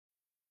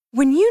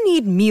When you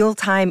need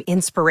mealtime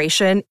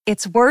inspiration,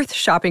 it's worth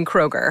shopping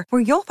Kroger,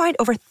 where you'll find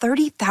over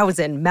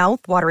 30,000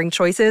 mouth-watering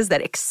choices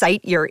that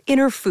excite your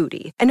inner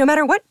foodie. And no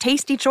matter what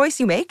tasty choice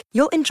you make,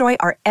 you'll enjoy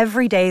our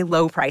everyday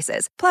low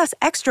prices, plus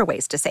extra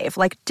ways to save,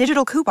 like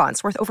digital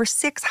coupons worth over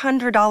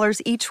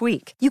 $600 each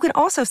week. You can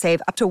also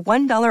save up to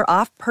 $1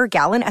 off per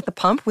gallon at the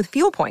pump with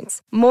fuel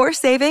points. More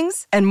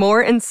savings and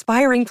more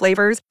inspiring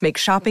flavors make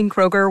shopping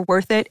Kroger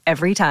worth it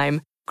every time.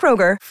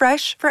 Kroger,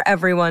 fresh for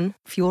everyone.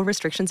 Fuel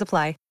restrictions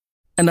apply.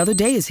 Another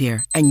day is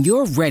here, and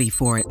you're ready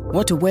for it.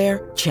 What to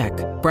wear? Check.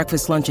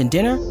 Breakfast, lunch, and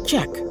dinner?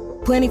 Check.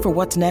 Planning for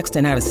what's next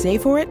and how to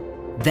save for it?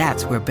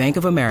 That's where Bank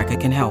of America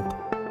can help.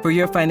 For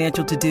your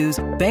financial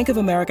to-dos, Bank of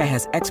America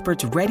has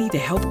experts ready to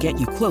help get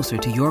you closer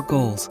to your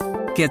goals.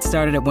 Get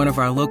started at one of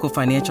our local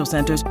financial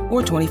centers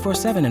or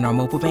 24/7 in our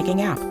mobile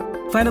banking app.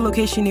 Find a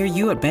location near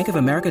you at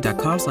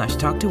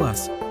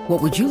bankofamerica.com/talktous.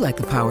 What would you like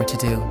the power to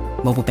do?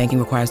 Mobile banking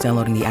requires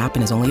downloading the app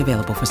and is only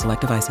available for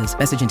select devices.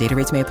 Message and data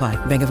rates may apply.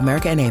 Bank of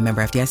America N.A.,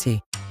 member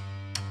FDIC.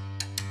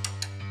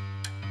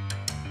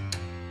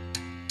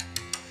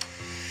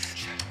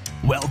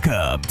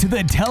 Welcome to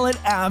the Tell It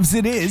Avs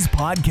It Is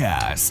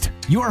podcast,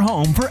 your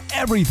home for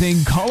everything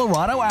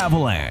Colorado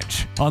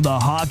Avalanche on the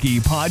Hockey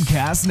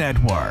Podcast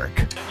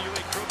Network.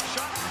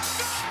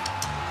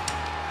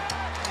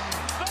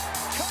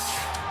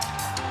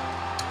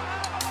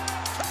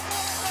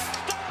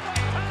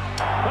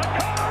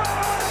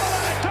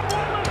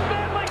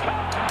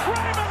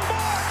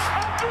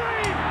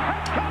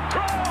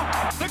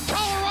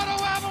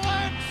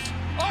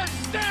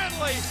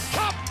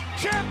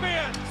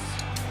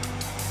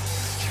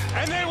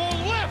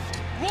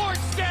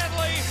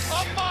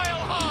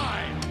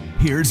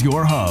 Here's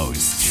your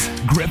hosts,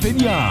 Griffin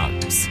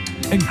Youngs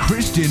and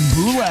Christian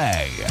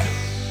Boulay.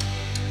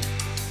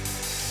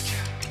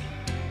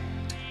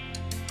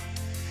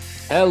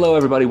 Hello,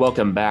 everybody.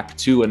 Welcome back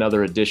to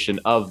another edition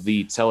of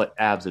the Tell It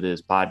Avs It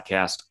Is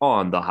podcast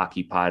on the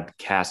Hockey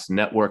Podcast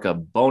Network. A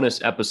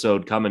bonus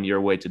episode coming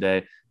your way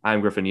today.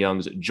 I'm Griffin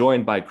Youngs,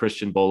 joined by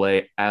Christian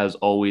Boulay, as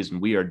always,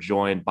 and we are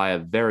joined by a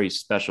very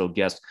special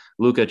guest,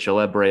 Luca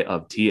Celebre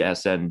of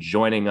TSN,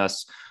 joining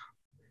us.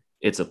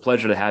 It's a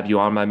pleasure to have you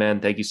on, my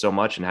man. Thank you so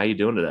much. And how you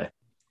doing today?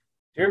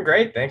 Doing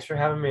great. Thanks for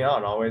having me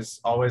on.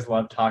 Always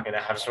love talking to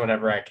Avs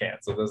whenever I can.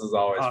 So this is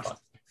always awesome.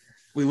 Fun.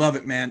 We love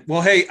it, man.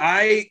 Well, hey,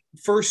 I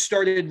first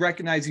started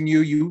recognizing you.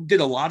 You did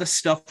a lot of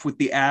stuff with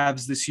the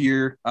Avs this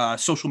year,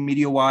 social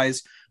media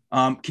wise.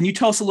 Can you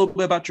tell us a little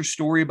bit about your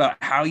story about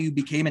how you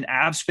became an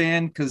Avs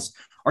fan? Because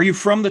are you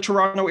from the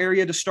Toronto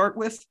area to start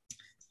with?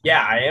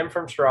 Yeah, I am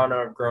from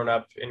Toronto. I've grown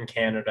up in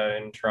Canada,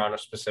 in Toronto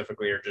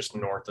specifically, or just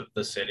north of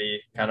the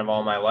city kind of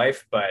all my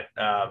life. But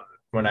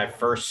when I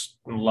first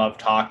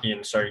loved hockey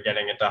and started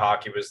getting into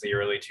hockey was the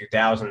early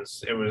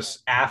 2000s. It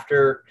was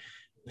after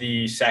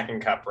the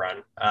second cup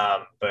run.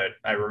 But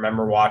I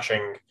remember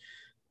watching,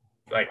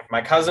 like,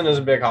 my cousin is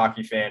a big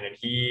hockey fan, and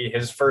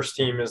his first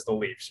team is the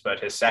Leafs, but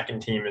his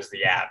second team is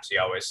the Avs, he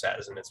always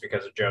says, and it's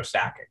because of Joe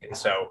Sakic. And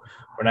so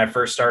when I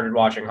first started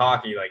watching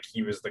hockey, like,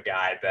 he was the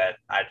guy that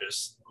I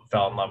just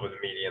fell in love with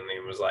immediately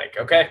and was like,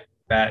 okay,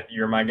 that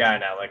you're my guy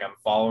now. Like, I'm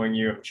following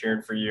you. I'm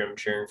cheering for you. I'm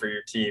cheering for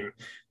your team.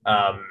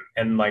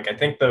 And like, I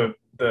think the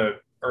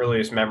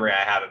earliest memory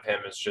I have of him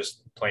is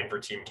just playing for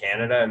Team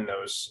Canada and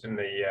those in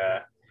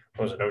the,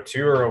 was it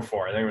 02 or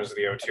 04? I think it was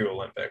the 02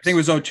 Olympics. I think it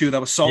was 02.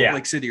 That was Salt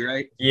Lake City,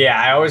 right? Yeah.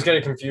 I always get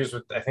it confused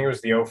with, I think it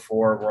was the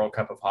 04 World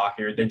Cup of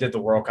Hockey, or they did the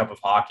World Cup of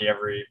Hockey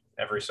every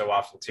so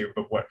often too,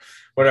 but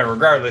whatever,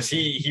 regardless,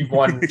 he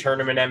won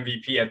tournament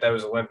MVP at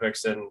those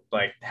Olympics and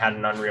like had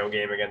an unreal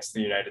game against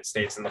the United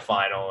States in the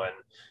final and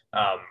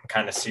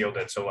kind of sealed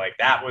it. So like,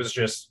 that was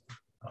just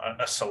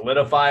a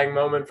solidifying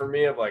moment for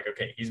me of like,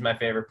 okay, he's my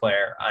favorite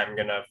player. I'm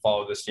going to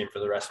follow this team for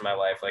the rest of my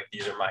life. Like,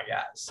 these are my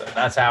guys. So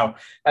that's how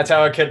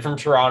a kid from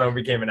Toronto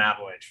became an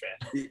Avalanche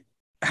fan.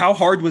 How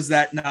hard was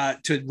that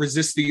not to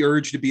resist the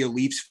urge to be a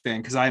Leafs fan?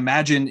 Because I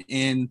imagine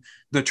in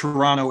the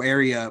Toronto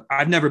area,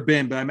 I've never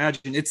been, but I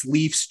imagine it's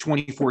Leafs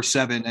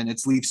 24/7 and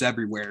it's Leafs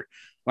everywhere.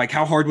 Like,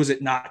 how hard was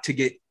it not to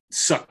get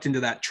sucked into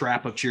that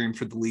trap of cheering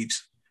for the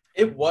Leafs?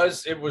 It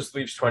was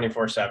Leafs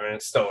 24/7.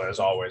 It still is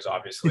always,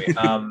 obviously.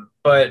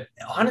 But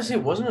honestly,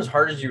 it wasn't as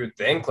hard as you would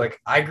think. Like,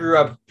 I grew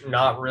up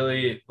not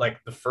really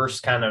like the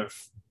first kind of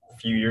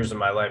few years of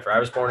my life, or I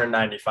was born in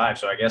 95.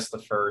 So I guess the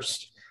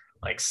first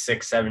like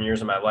 6-7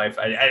 years of my life,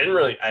 I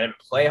didn't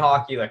play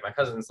hockey. Like, my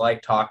cousins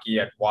liked hockey.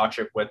 I'd watch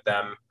it with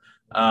them.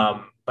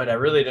 But I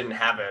really didn't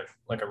have a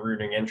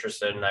rooting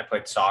interest in, and I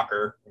played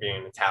soccer. Being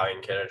an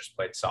Italian kid, I just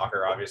played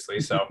soccer, obviously.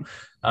 So,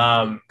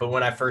 but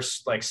when I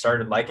first like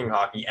started liking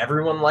hockey,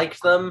 everyone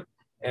liked them.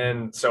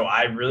 And so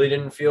I really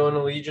didn't feel an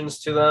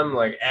allegiance to them.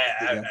 Like,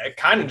 it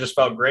kind of just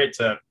felt great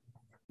to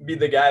be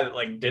the guy that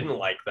like didn't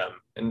like them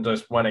and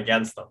just went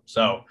against them.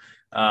 So,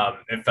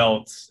 it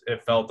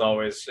felt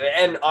always,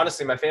 and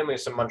honestly, my family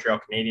has some Montreal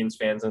Canadiens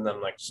fans in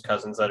them, like just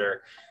cousins that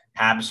are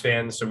Habs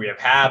fans. So we have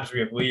Habs, we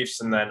have Leafs,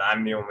 and then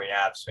I'm the only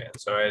Habs fan.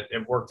 So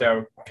it worked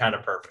out kind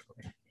of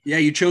perfectly. Yeah,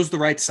 you chose the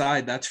right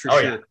side. That's for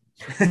sure.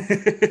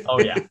 Yeah.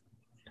 Oh yeah.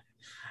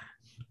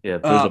 Yeah,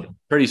 there's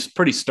a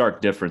pretty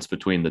stark difference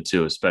between the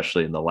two,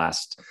 especially in the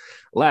last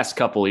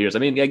couple of years. I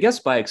mean, I guess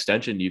by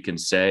extension, you can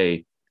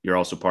say you're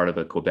also part of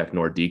a Quebec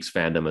Nordiques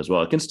fandom as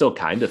well. It can still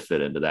kind of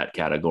fit into that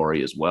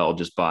category as well,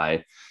 just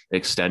by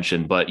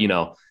extension. But,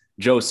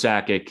 Joe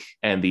Sakic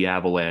and the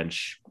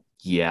Avalanche,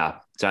 yeah,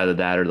 it's either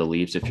that or the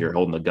Leafs. If you're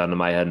holding a gun to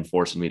my head and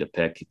forcing me to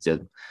pick,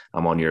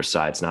 I'm on your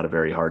side. It's not a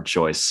very hard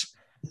choice.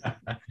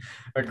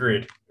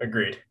 Agreed.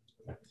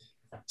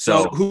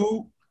 So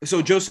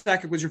Joe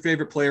Sakic was your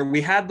favorite player.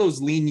 We had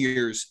those lean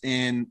years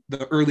in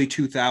the early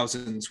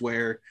 2000s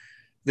where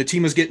the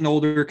team was getting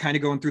older, kind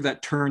of going through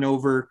that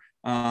turnover.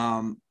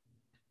 I'm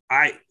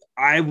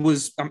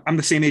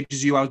the same age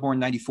as you. I was born in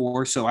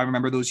 94. So I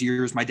remember those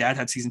years. My dad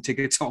had season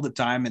tickets all the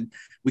time and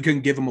we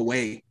couldn't give them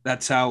away.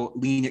 That's how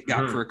lean it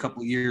got for a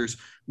couple of years.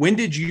 When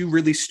did you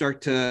really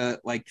start to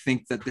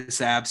think that this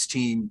Avs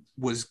team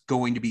was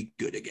going to be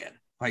good again?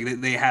 Like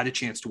they had a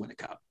chance to win a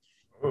cup?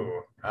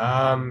 Ooh,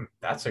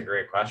 that's a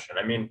great question.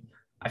 I mean,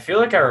 I feel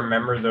like I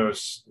remember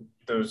those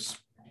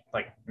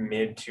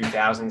mid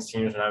 2000s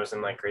teams when I was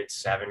in grade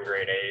 7,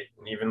 grade 8,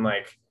 and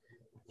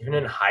even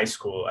in high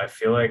school. I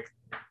feel like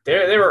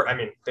they were. I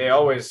mean, they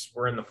always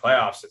were in the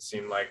playoffs. It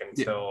seemed like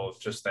until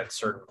just that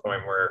certain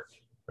point where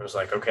it was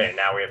like, okay,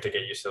 now we have to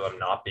get used to them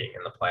not being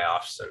in the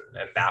playoffs,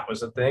 and that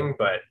was a thing.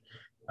 But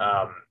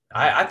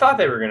I thought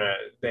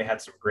they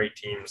had some great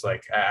teams.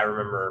 I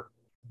remember.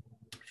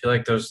 I feel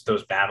like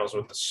those battles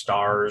with the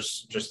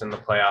Stars just in the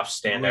playoffs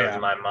stand out in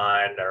my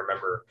mind. I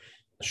remember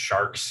the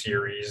Sharks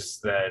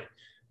series that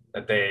I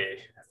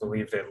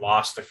believe they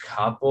lost a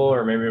couple,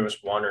 or maybe it was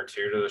 1 or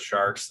 2 to the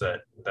Sharks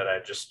that I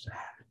just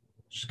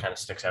kind of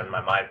sticks out in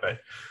my mind. But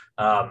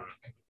I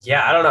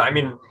don't know. I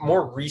mean,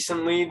 more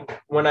recently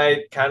when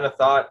I kind of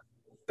thought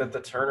that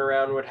the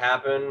turnaround would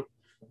happen,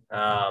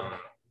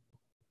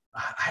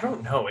 I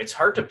don't know. It's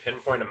hard to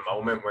pinpoint a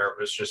moment where it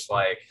was just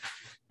like,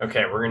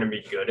 okay, we're going to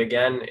be good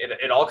again.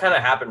 It all kind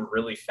of happened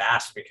really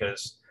fast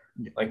because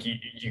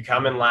you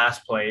come in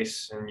last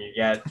place and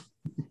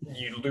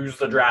you lose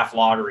the draft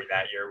lottery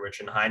that year, which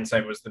in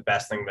hindsight was the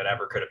best thing that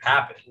ever could have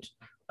happened.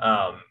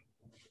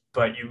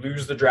 But you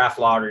lose the draft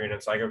lottery and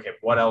it's like, okay,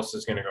 what else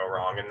is going to go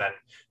wrong? And then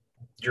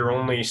your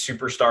only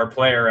superstar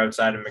player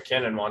outside of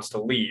McKinnon wants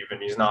to leave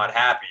and he's not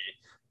happy.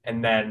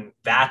 And then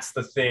that's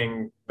the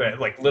thing, but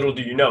little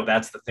do you know,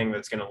 that's the thing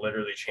that's going to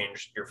literally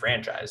change your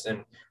franchise.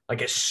 And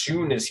as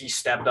soon as he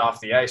stepped off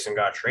the ice and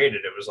got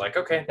traded, it was like,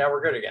 okay, now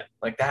we're good again.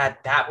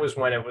 That was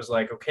when it was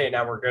like, okay,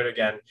 now we're good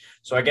again.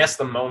 So I guess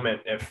the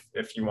moment,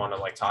 if you want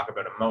to talk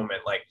about a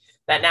moment,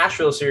 that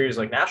Nashville series,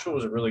 Nashville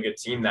was a really good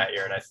team that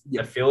year. And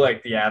I feel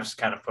like the Avs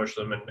kind of pushed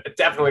them, and it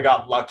definitely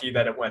got lucky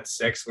that it went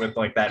 6 with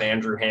that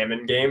Andrew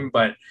Hammond game.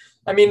 But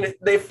I mean,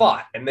 they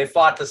fought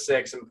to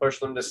 6 and pushed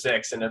them to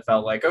 6. And it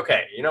felt like,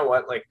 okay, you know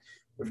what?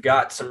 We've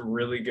got some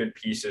really good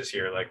pieces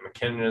here.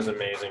 McKinnon is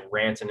amazing.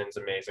 Rantanen's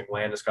amazing.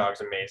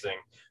 Landeskog's amazing.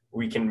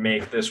 We can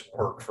make this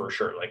work for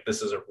sure.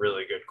 This is a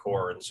really good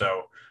core. And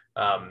so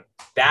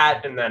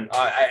that, and then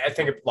I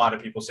think a lot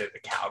of people say the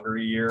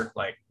Calgary year,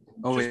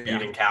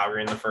 beating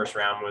Calgary in the first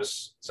round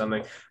was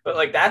something.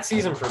 But that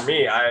season for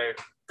me,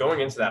 going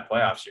into that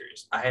playoff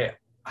series,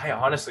 I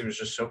honestly was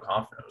just so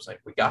confident. I was like,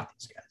 we got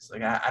these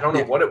guys. I don't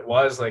know what it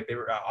was. They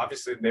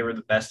were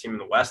the best team in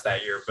the West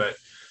that year, but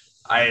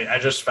I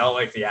just felt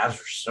like the Avs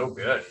were so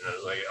good. And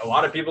it was a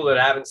lot of people that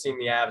haven't seen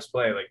the Avs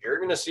play, you're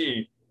going to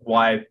see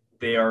why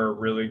they are a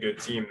really good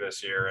team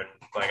this year. And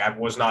I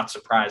was not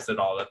surprised at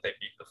all that they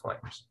beat the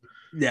Flames.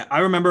 Yeah, I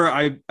remember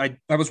I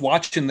was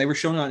watching, they were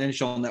showing on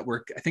NHL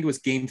Network. I think it was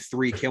game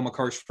 3, Cale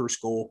Makar's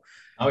first goal.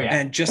 Oh, yeah.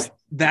 And just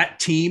that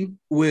team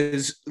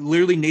was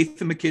literally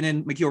Nathan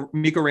McKinnon,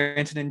 Mikko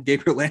Rantanen,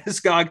 Gabriel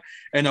Landeskog,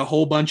 and a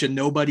whole bunch of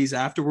nobodies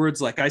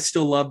afterwards. I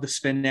still love the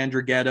Sven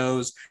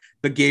Andrighettos,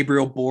 the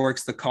Gabriel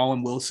Borks, the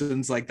Colin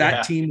Wilsons.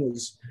 That team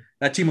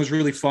was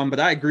really fun. But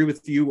I agree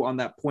with you on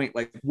that point.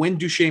 When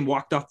Duchesne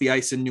walked off the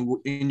ice in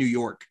New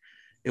York,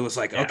 it was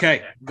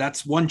okay,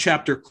 that's one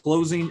chapter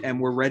closing and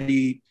we're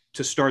ready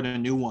to start a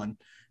new one.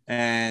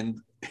 And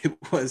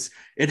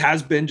it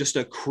has been just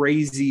a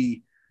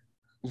crazy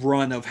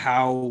run of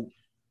how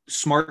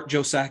smart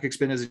Joe Sakic's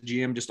been as a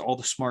GM, just all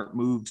the smart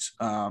moves.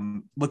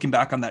 Looking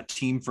back on that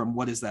team from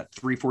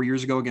 3-4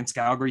 years ago against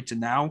Calgary to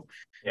now,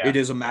 it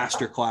is a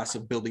masterclass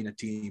of building a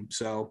team.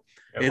 So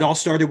it all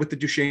started with the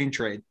Duchesne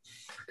trade.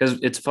 Because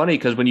it's funny,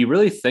 because when you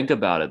really think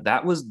about it,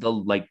 that was the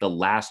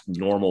last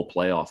normal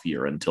playoff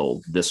year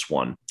until this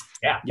one.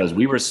 Yeah. Because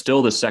we were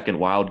still the second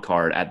wild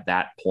card at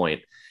that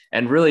point.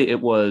 And really it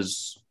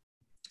was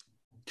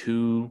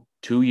two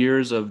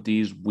years of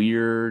these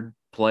weird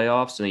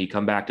playoffs, and then you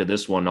come back to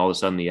this one, all of a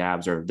sudden the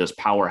Avs are this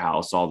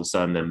powerhouse all of a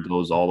sudden and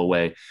goes all the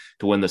way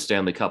to win the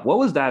Stanley Cup. What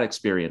was that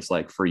experience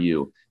like for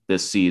you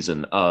this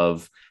season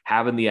of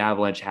having the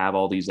Avalanche have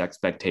all these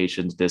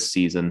expectations this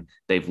season?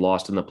 They've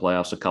lost in the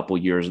playoffs a couple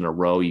years in a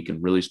row. You can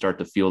really start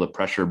to feel the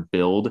pressure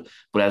build,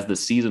 but as the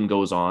season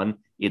goes on,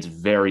 it's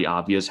very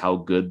obvious how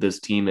good this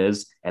team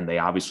is, and they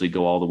obviously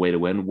go all the way to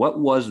win. What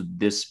was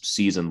this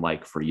season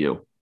like for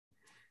you?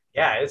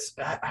 Yeah,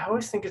 I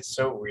always think it's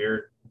so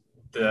weird,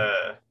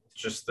 the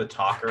just the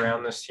talk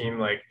around this team.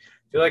 Like,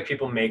 I feel like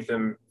people make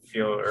them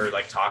feel or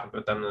like talk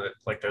about them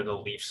like they're the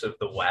Leafs of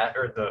the West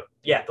or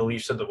the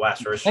Leafs of the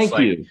West. Or it's just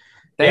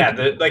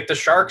the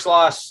Sharks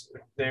lost.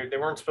 They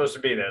weren't supposed to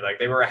be there. Like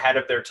they were ahead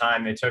of their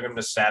time. They took them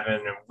to 7,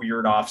 and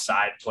weird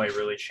offside play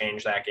really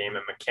changed that game.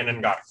 And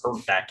McKinnon got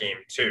hurt that game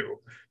too.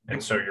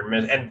 And so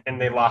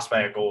and they lost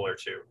by a goal or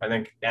two. I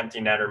think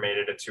empty netter made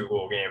it a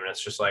 2-goal game. And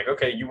it's just like,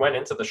 okay, you went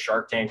into the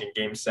Shark Tank in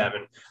game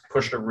 7,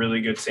 pushed a really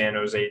good San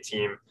Jose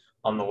team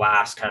on the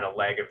last kind of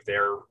leg of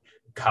their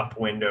cup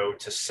window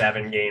to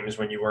 7 games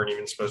when you weren't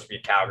even supposed to be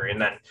Calgary.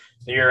 And then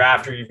the year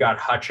after, you've got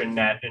Hutch and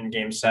net in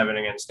game 7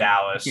 against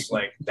Dallas.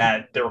 Like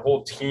that, their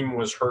whole team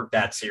was hurt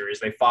that series.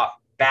 They fought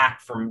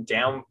back from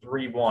down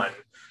 3-1.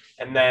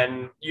 And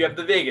then you have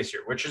the Vegas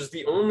year, which is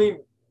the only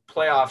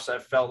playoffs I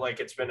felt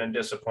like it's been a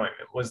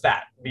disappointment, was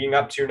that being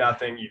up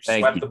 2-0, you've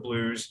swept the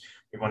Blues,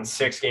 you won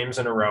 6 games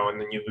in a row, and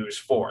then you lose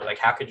 4. Like,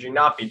 how could you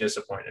not be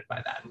disappointed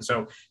by that? And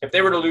so if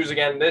they were to lose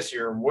again this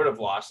year, would have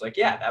lost, like,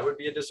 yeah, that would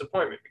be a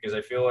disappointment, because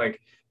I feel like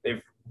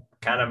they've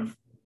kind of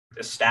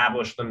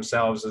established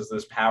themselves as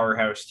this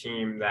powerhouse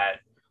team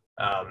that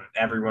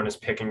everyone is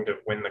picking to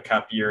win the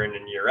cup year in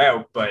and year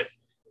out. But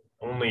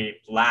only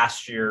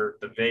last year,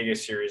 the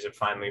Vegas series, it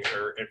felt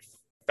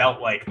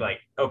like,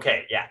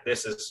 okay, yeah,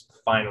 this is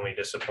finally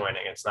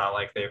disappointing. It's not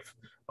like they've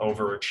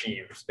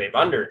overachieved. They've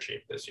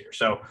underachieved this year.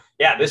 So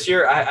yeah, this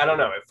year, I don't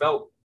know. It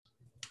felt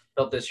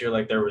this year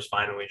like there was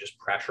finally just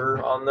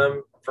pressure on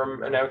them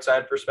from an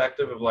outside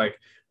perspective of like,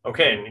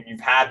 okay, and you've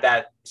had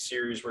that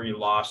series where you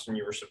lost and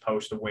you were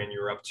supposed to win.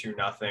 You were up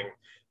 2-0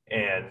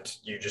 and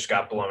you just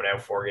got blown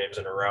out 4 games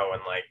in a row.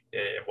 And like,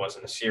 it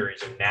wasn't a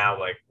series. And now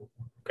like,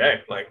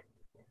 okay, like,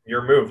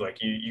 your move, like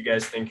you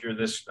guys think you're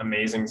this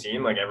amazing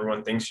team, like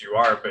everyone thinks you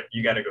are, but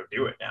you got to go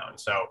do it now. And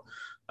so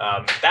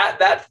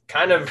that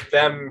kind of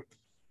them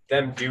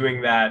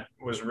doing that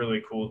was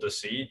really cool to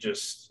see.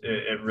 Just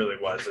it really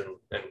was, and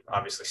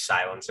obviously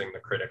silencing the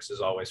critics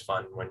is always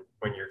fun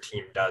when your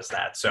team does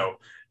that. So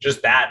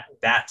just that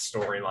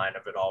storyline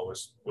of it all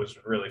was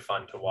really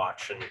fun to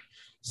watch, and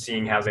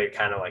seeing how they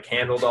kind of like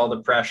handled all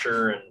the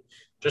pressure, and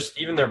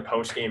just even their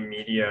post-game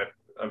media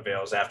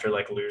avails after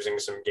like losing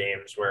some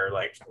games where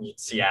like you'd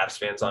see Avs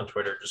fans on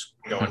Twitter just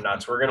going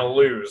nuts. We're gonna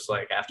lose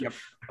after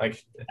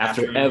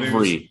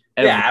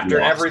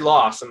every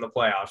loss in the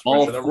playoffs.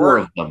 All 4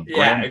 of them.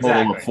 Yeah,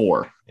 exactly.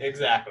 4.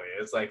 Exactly.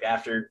 It's like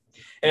after,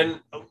 and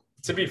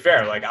to be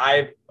fair, like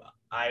I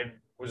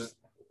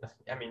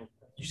mean,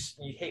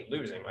 you hate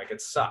losing, like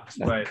it sucks,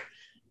 but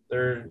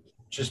they're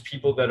just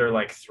people that are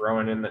like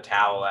throwing in the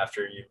towel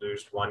after you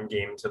lose 1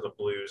 game to the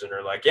Blues and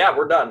are like, yeah,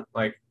 we're done.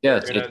 Like,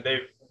 yeah,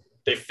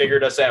 they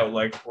figured us out.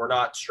 Like, we're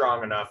not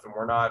strong enough and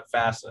we're not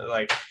fast.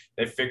 Like,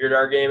 they figured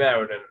our game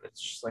out, and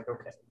it's just like,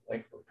 okay,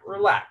 like,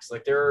 relax.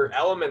 Like, there are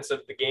elements of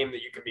the game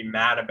that you can be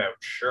mad about,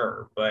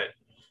 sure, but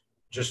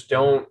just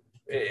don't.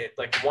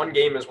 Like, 1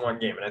 game is 1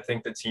 game, and I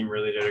think the team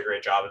really did a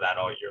great job of that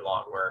all year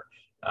long. Where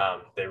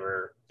they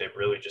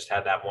really just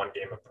had that 1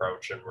 game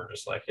approach, and we're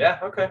just like, yeah,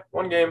 okay,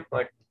 1 game,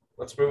 like,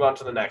 let's move on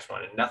to the next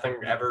one. And nothing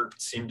ever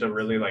seemed to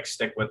really like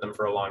stick with them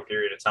for a long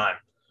period of time.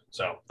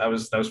 So that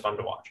was fun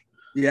to watch.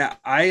 Yeah,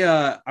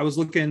 I was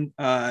looking,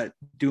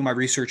 doing my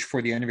research for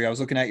the interview. I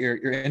was looking at your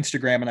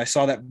Instagram, and I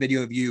saw that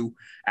video of you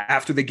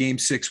after the Game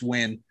 6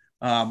 win.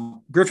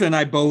 Griffin and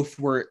I both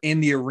were in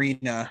the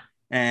arena,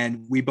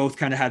 and we both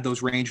kind of had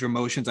those range of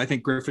emotions. I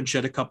think Griffin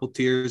shed a couple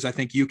tears. I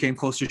think you came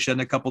close to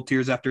shedding a couple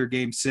tears after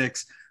Game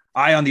 6.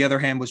 I, on the other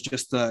hand, was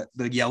just the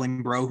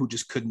yelling bro who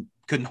just couldn't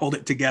hold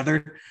it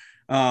together.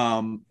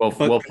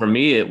 Well, for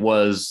me, it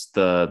was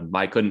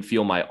I couldn't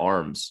feel my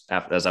arms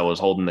as I was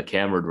holding the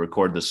camera to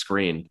record the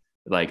screen.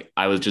 Like,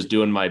 I was just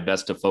doing my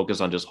best to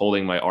focus on just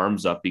holding my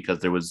arms up because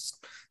there was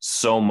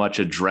so much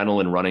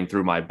adrenaline running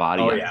through my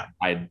body. Oh, yeah.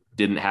 I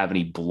didn't have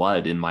any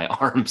blood in my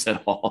arms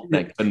at all.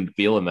 I couldn't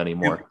feel them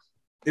anymore.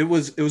 It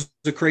was a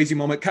crazy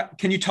moment.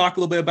 Can you talk a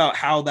little bit about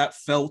how that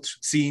felt,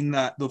 seeing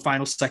the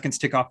final seconds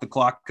tick off the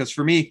clock? Because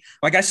for me,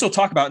 like, I still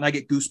talk about it and I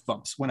get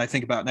goosebumps when I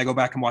think about it, and I go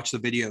back and watch the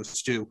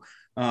videos too.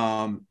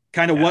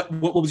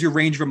 What was your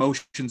range of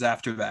emotions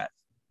after that?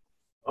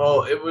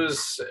 Oh,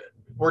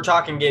 we're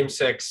talking Game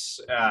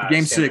 6.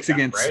 Game 6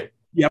 against, right?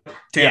 Yep.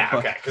 Tampa. Yeah,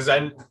 okay. Because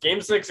then Game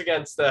 6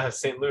 against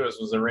St. Louis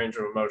was a range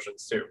of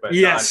emotions too, but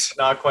yes,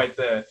 not quite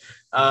the.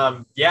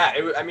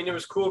 It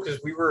was cool because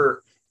we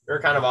were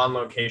kind of on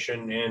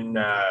location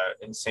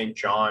in St.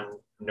 John,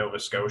 Nova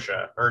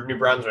Scotia, or New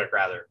Brunswick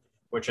rather,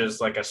 which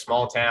is like a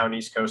small town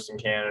east coast in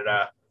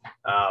Canada.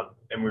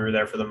 And we were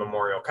there for the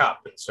Memorial Cup,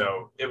 and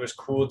so it was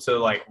cool to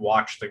like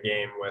watch the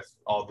game with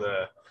all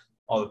the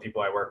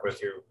people I work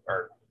with who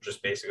are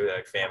just basically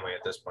like family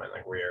at this point.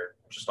 Like, we are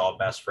just all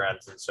best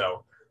friends, and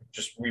so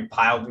just we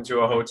piled into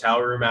a hotel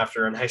room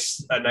after a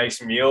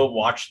nice meal,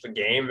 watched the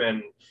game,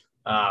 and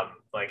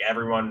like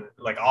everyone,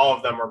 like all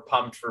of them were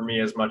pumped for me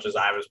as much as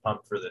I was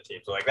pumped for the team.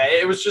 So like that,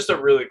 it was just a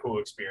really cool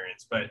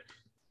experience, but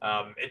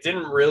it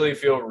didn't really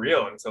feel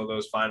real until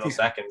those final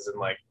seconds, and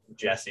like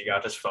Jesse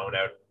got his phone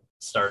out and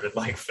started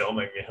like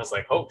filming me. I was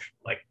like, oh,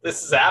 like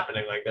this is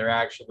happening. Like they're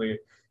actually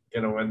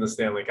gonna win the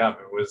Stanley Cup.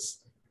 It was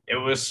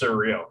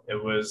surreal.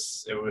 It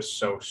was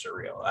so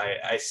surreal.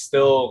 I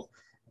still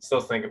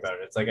think about it.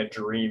 It's like a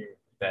dream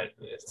that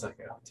it's like,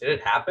 did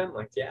it happen?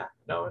 Like, yeah,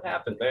 no, it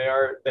happened.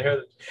 They're.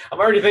 I'm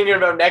already thinking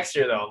about next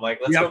year though. I'm like,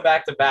 let's go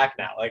back to back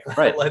now. Like,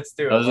 right. let's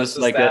do it. I was just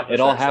like, it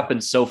all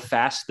happened so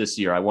fast this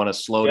year. I want to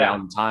slow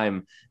down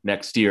time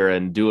next year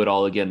and do it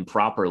all again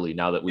properly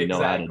now that we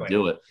know how to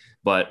do it.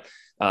 But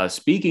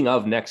speaking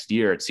of next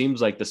year, it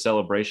seems like the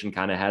celebration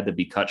kind of had to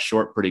be cut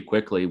short pretty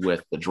quickly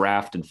with the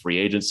draft and free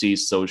agency.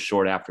 So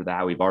short after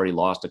that, we've already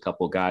lost a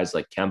couple of guys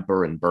like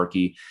Kemper and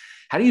Berkey.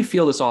 How do you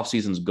feel this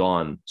offseason's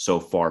gone so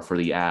far for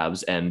the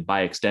Avs? And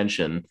by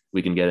extension,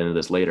 we can get into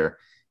this later.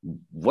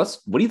 What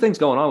do you think's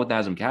going on with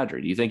Nazem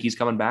Kadri? Do you think he's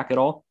coming back at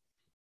all?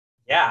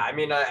 Yeah, I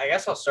mean, I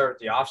guess I'll start with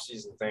the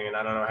offseason thing, and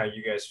I don't know how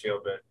you guys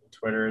feel, but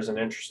Twitter is an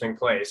interesting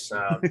place,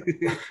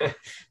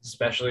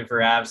 especially for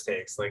Avs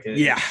takes. Like,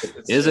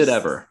 is it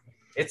ever?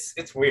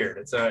 It's weird.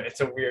 It's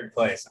a weird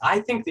place. I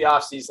think the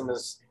offseason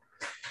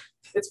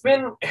it's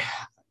been.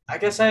 I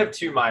guess I have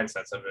two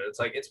mindsets of it. It's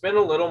like, it's been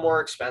a little more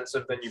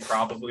expensive than you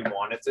probably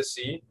wanted to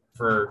see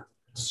for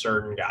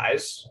certain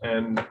guys.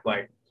 And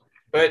like,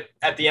 but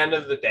at the end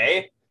of the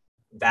day,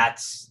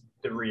 that's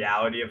the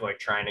reality of like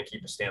trying to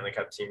keep a Stanley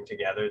Cup team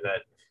together.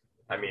 That,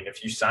 I mean,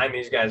 if you sign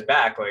these guys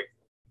back, like,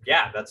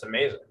 yeah, that's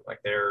amazing. Like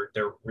they're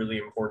really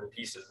important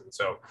pieces. And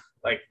so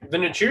like the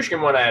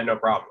Nichushkin one, I had no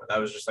problem with. I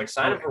was just like,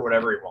 sign him for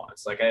whatever he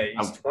wants. Like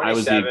he's 27. I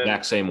was the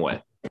exact same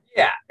way.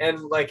 Yeah, and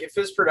like if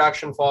his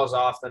production falls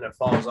off, then it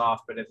falls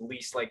off. But at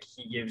least like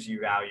he gives you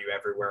value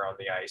everywhere on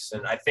the ice,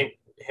 and I think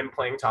him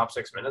playing top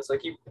 6 minutes,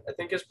 like I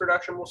think his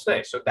production will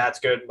stay. So that's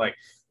good. Like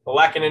the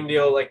Lehkonen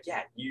deal, like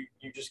you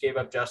just gave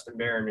up Justin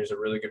Barron, who's a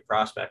really good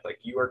prospect. Like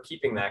you are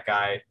keeping that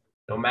guy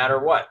no matter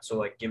what. So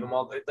like give him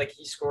all. Like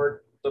he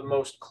scored the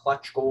most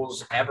clutch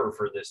goals ever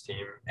for this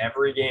team.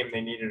 Every game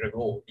they needed a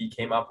goal, he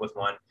came up with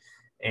one.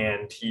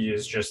 And he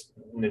is just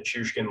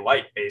Nichushkin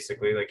light,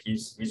 basically. Like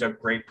he's a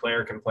great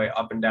player, can play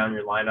up and down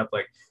your lineup.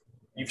 Like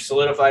you've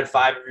solidified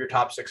 5 of your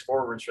top 6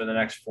 forwards for the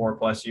next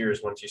 4+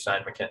 years once you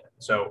sign McKinnon.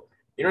 So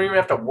you don't even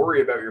have to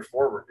worry about your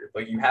forward group.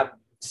 Like you have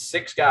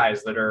 6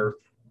 guys that are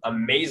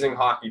amazing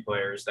hockey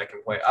players that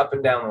can play up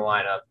and down the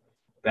lineup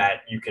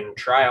that you can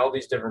try all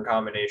these different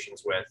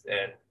combinations with,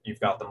 and you've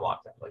got them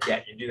locked up.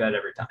 Like, you do that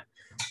every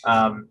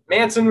time.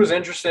 Manson was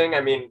interesting.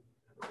 I mean,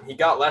 he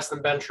got less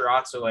than Ben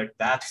Sherratt, so like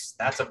that's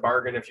a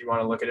bargain if you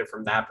want to look at it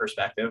from that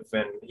perspective.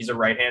 And he's a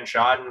right-hand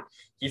shot, and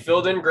he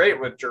filled in great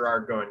with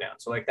Girard going down.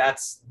 So like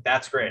that's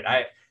great.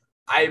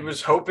 I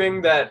was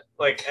hoping that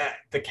like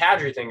the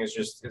Kadri thing is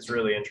it's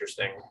really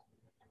interesting.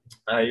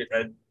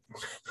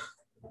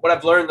 What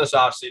I've learned this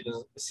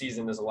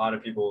season is a lot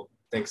of people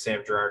think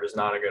Sam Girard is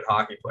not a good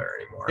hockey player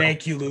anymore.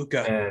 Thank you,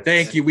 Luca.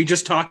 Thank you. We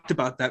just talked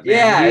about that, man.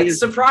 Yeah, it's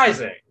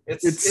surprising.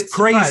 It's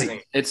crazy.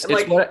 Surprising. It's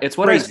what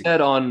crazy. I said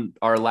on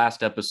our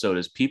last episode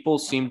is people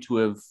seem to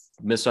have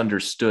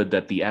misunderstood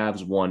that the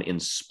Avs won in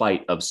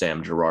spite of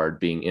Sam Girard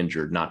being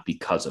injured, not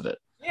because of it.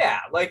 Yeah,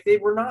 like they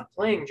were not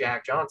playing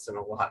Jack Johnson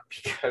a lot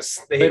because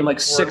they played him like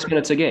 6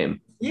 minutes a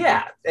game.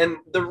 Yeah, and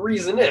the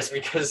reason is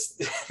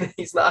because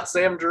he's not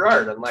Sam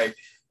Girard, and like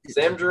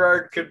Sam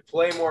Girard could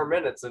play more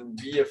minutes and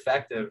be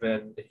effective.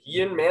 And he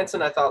and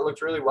Manson, I thought,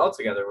 looked really well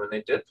together when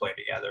they did play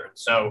together. And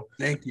so,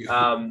 thank you.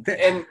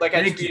 And like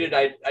I tweeted,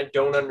 I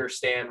don't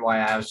understand why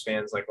Avs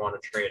fans like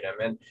want to trade him,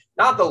 and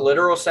not the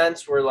literal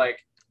sense where like,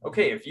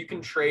 okay, if you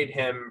can trade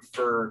him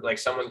for like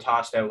someone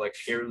tossed out like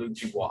Pierre-Luc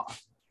Dubois,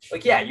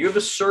 like, yeah, you have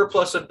a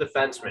surplus of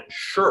defensemen.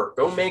 Sure,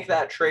 go make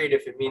that trade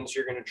if it means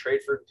you're going to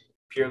trade for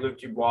Pierre-Luc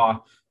Dubois,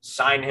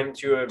 sign him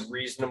to a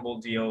reasonable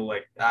deal.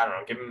 Like, I don't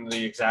know, give him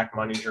the exact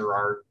money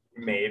Girard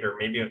made, or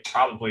maybe I'd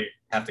probably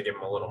have to give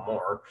him a little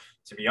more,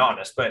 to be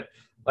honest. But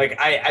like,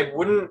 I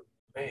wouldn't,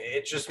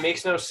 it just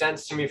makes no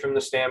sense to me from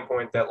the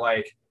standpoint that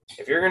like,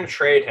 if you're going to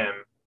trade him,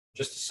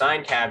 just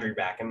sign Kadri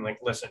back. And like,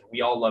 listen, we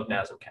all love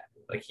Nazem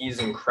Kadri. Like, he's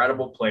an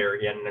incredible player.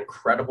 He had an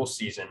incredible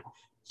season.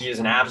 He is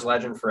an Avs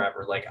legend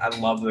forever. Like, I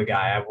love the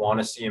guy. I want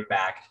to see him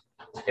back.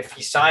 If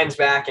he signs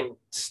back and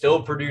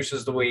still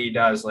produces the way he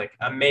does, like,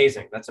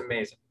 amazing. That's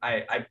amazing.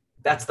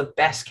 That's the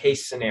best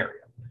case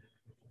scenario.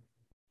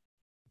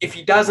 If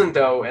he doesn't,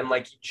 though, and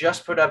like he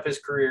just put up his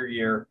career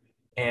year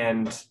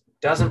and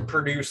doesn't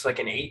produce like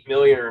an $8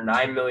 million or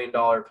 $9 million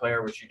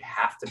player, which you'd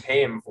have to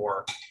pay him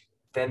for,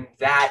 then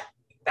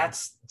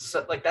that's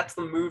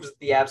the moves that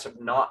the Avs have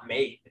not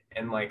made.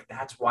 And like,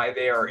 that's why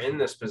they are in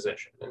this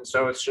position. And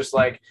so it's just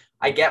like,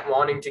 I get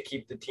wanting to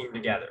keep the team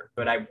together,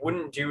 but I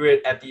wouldn't do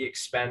it at the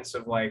expense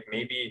of like,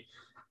 maybe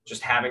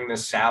just having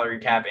this salary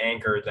cap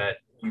anchor that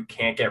you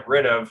can't get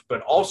rid of.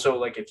 But also,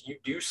 like, if you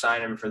do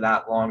sign him for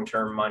that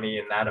long-term money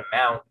and that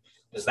amount,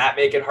 does that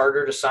make it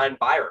harder to sign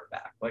Byron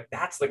back? Like,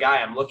 that's the guy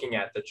I'm looking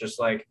at, that just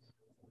like,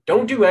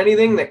 don't do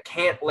anything that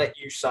can't let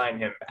you sign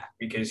him back,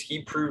 because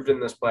he proved in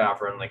this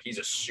playoff run like he's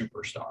a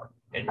superstar,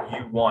 and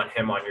you want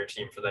him on your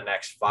team for the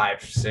next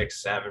 5,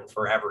 6, 7,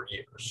 forever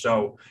years.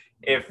 So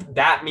if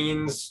that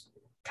means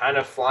kind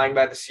of flying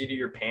by the seat of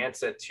your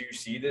pants at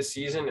 2C this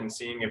season and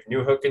seeing if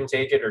Newhook can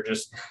take it, or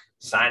just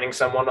signing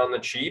someone on the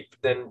cheap,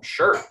 then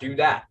sure, do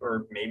that.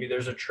 Or maybe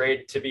there's a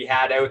trade to be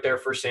had out there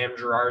for Sam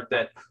Girard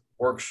that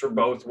works for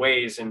both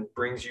ways and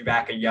brings you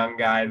back a young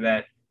guy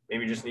that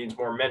maybe just needs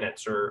more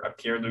minutes, or a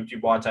Pierre-Luc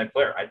Dubois type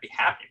player. I'd be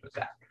happy with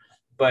that.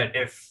 But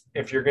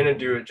if you're going to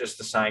do it just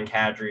to sign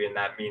Kadri, and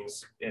that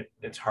means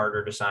it's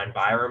harder to sign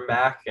Byram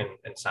back and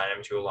sign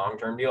him to a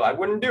long-term deal, I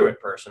wouldn't do it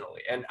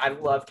personally. And I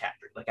love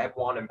Kadri. Like, I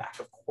want him back.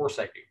 Of course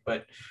I do.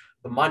 But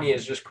the money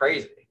is just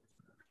crazy.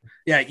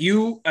 Yeah,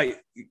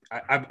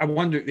 I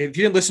wonder if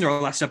you didn't listen to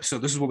our last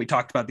episode. This is what we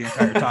talked about the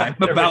entire time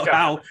about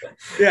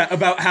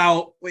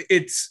how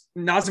it's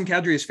Nazem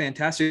Kadri is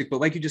fantastic, but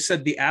like you just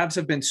said, the Avs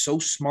have been so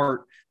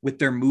smart with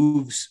their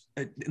moves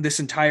this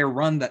entire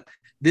run that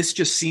this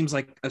just seems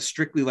like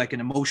strictly like an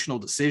emotional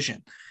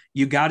decision.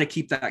 You got to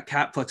keep that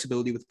cap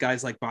flexibility with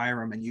guys like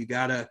Byram, and you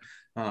got to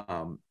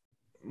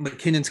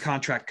McKinnon's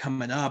contract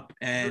coming up,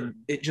 and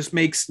it just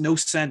makes no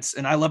sense.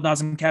 And I love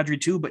Nazem Kadri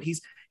too, but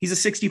he's a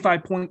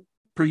 65 point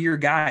per year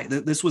guy.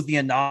 This was the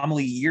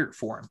anomaly year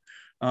for him.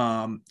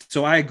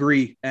 So I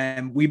agree.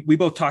 And we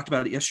both talked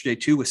about it yesterday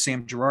too with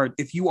Sam Girard.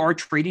 If you are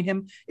trading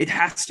him, it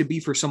has to be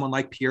for someone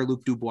like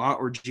Pierre-Luc Dubois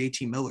or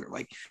JT Miller.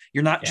 Like,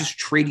 you're not just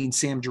trading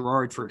Sam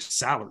Girard for a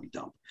salary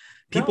dump.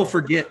 People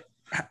forget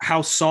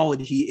how solid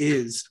he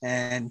is.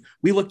 And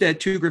we looked at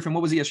too, Griffin,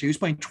 what was he yesterday? He was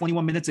playing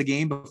 21 minutes a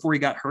game before he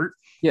got hurt.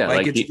 Yeah,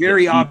 like it's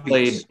very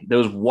obvious. There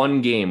was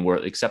one game where,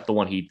 except the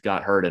one he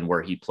got hurt in,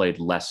 where he played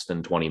less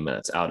than 20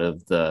 minutes out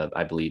of the,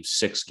 I believe,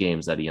 6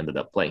 games that he ended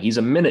up playing. He's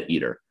a minute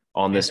eater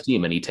on this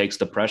team, and he takes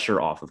the pressure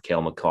off of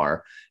Cale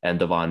Makar and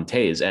Devon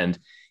Toews. And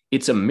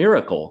it's a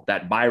miracle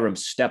that Byram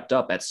stepped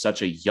up at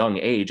such a young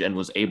age and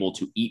was able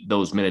to eat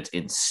those minutes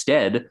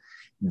instead.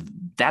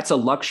 That's a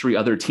luxury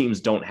other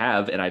teams don't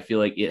have. And I feel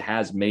like it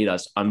has made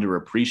us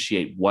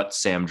underappreciate what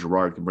Sam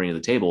Girard can bring to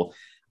the table.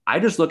 I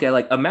just look at,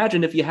 like,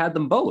 imagine if you had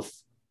them both.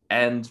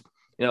 And,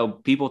 you know,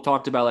 people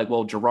talked about, like,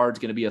 well, Girard's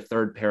going to be a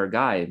third pair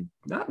guy.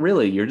 Not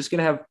really. You're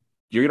going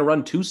to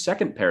run 2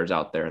 second pairs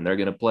out there, and they're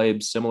going to play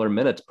similar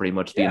minutes pretty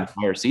much the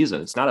entire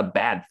season. It's not a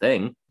bad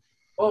thing.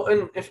 Well,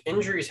 and if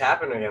injuries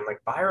happen again,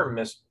 like, Byram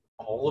missed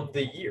all of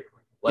the year.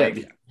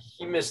 Like,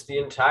 he missed the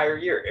entire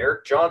year.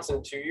 Eric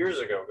Johnson 2 years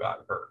ago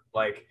got hurt.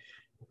 Like,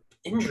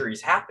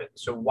 injuries happen.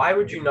 So why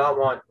would you not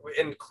want –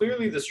 and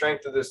clearly the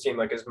strength of this team,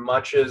 like, as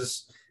much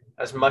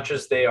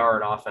as they are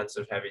an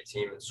offensive heavy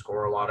team and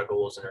score a lot of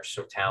goals and are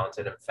so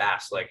talented and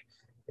fast, like,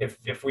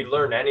 if we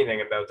learned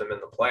anything about them in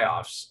the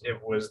playoffs,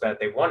 it was that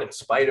they won in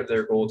spite of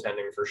their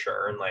goaltending for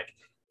sure. And, like,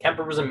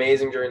 Kemper was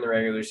amazing during the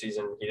regular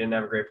season. He didn't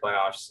have a great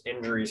playoffs.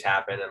 Injuries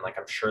happen, and, like,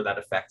 I'm sure that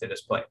affected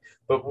his play.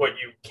 But what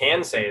you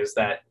can say is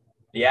that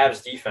the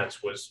Avs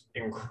defense was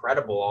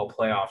incredible all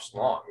playoffs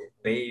long.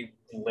 They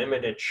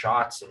limited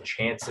shots and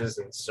chances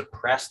and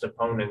suppressed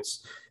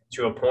opponents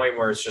to a point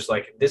where it's just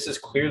like, this is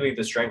clearly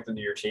the strength of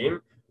your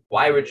team.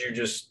 Why would you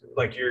just,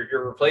 like,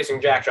 you're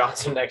replacing Jack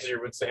Johnson next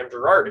year with Sam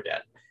Girard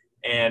again?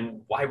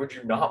 And why would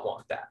you not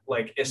want that?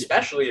 Like,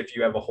 especially if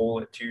you have a hole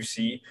at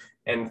 2C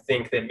and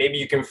think that maybe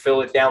you can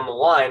fill it down the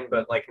line,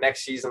 but, like,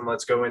 next season,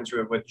 let's go into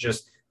it with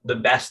just the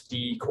best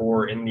D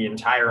core in the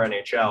entire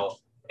NHL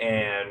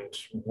and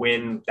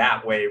win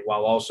that way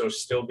while also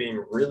still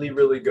being really,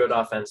 really good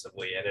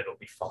offensively, and it'll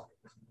be fun.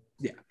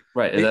 Yeah.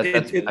 Right. And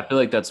I feel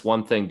like that's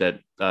one thing that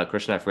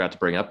Christian and I forgot to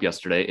bring up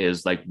yesterday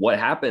is, like, what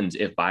happens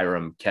if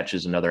Byram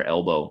catches another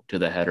elbow to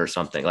the head or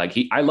something? Like,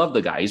 I love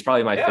the guy. He's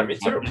probably my favorite.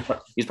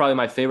 He's probably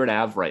my favorite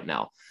Av right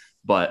now.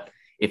 But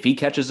if he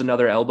catches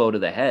another elbow to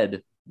the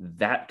head,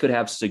 that could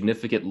have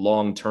significant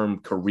long-term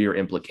career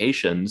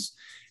implications.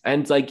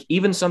 And, like,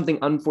 even something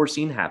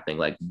unforeseen happening,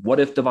 like, what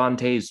if Devon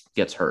Toews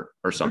gets hurt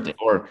or something,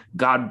 or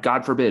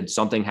God forbid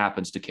something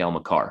happens to Cale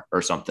Makar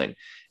or something.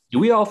 Do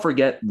we all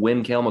forget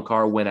when Cale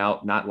Makar went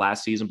out, not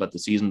last season, but the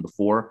season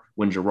before,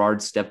 when Girard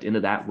stepped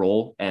into that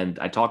role? And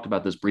I talked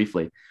about this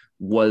briefly,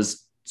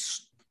 was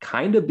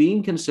kind of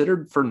being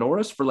considered for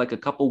Norris for, like, a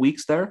couple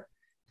weeks there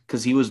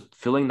because he was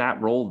filling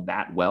that role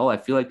that well. I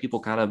feel like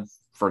people kind of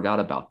forgot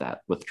about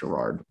that with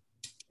Girard.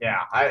 Yeah.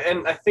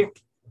 I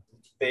think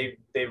they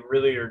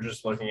really are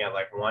just looking at,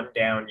 like, one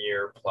down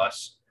year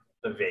plus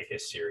the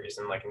Vegas series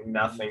and, like,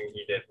 nothing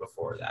he did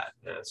before that.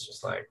 And it's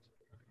just like,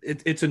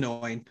 it's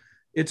annoying.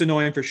 It's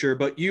annoying for sure.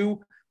 But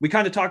we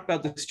kind of talked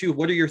about this too.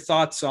 What are your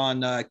thoughts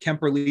on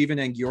Kemper leaving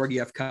and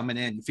Georgiev coming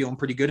in? You feeling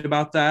pretty good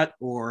about that,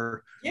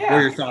 or what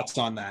are your thoughts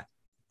on that?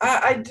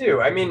 I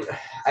do. I mean,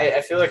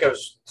 I feel like I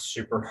was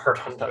super hard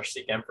on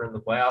Darcy Kemper in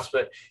the playoffs,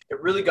 but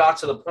it really got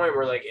to the point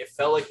where, like, it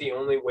felt like the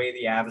only way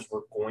the Avs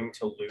were going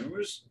to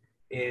lose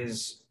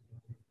is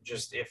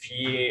just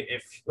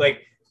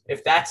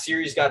if that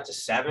series got to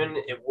 7,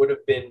 it would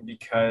have been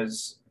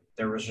because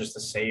there was just a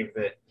save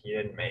that he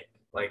didn't make.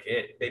 Like,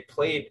 they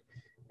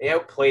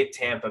outplayed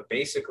Tampa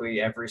basically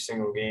every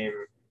single game.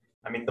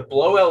 I mean, the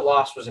blowout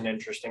loss was an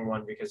interesting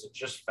one because it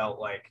just felt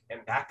like,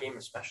 and that game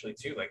especially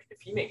too, like, if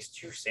he makes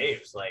 2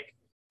 saves, like,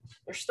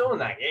 they're still in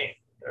that game.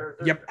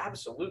 They're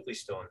absolutely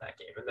still in that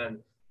game. And then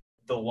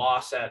the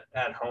loss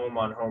at home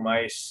on home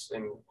ice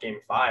in game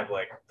 5,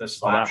 like the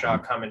slap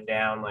shot coming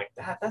down, like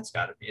that's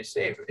got to be a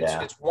save.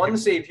 It's one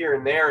save here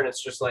and there, and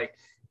it's just like,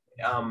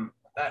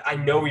 I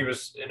know he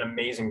was an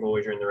amazing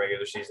goalie during the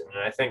regular season,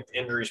 and I think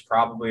injuries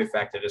probably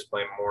affected his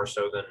play more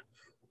so than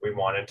we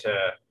wanted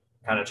to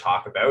kind of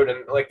talk about,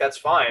 and like that's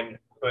fine,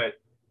 but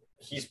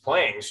he's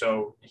playing,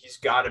 so he's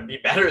got to be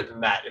better than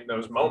that in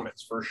those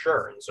moments for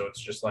sure. And so it's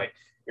just like,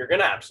 you're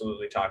going to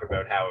absolutely talk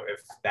about how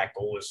if that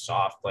goal is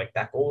soft, like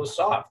that goal is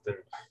soft, and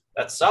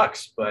that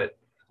sucks. But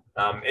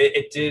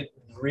it did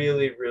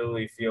really,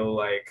 really feel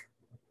like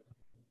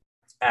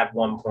at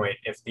one point,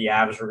 if the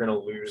Avs were going to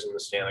lose in the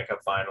Stanley Cup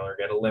final or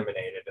get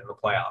eliminated in the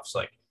playoffs,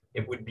 like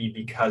it would be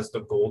because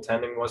the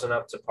goaltending wasn't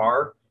up to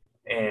par.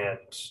 And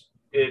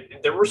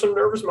there were some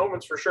nervous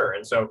moments for sure.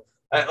 And so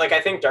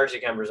I think Darcy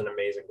Kemper's an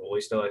amazing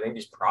goalie still. I think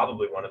he's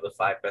probably one of the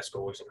 5 best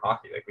goalies in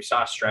hockey. Like we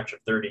saw a stretch of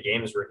 30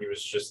 games where he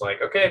was just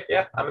like, okay,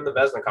 yeah, I'm in the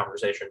Vezina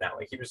conversation now.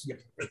 Like he was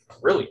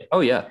brilliant. Oh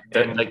yeah.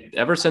 And like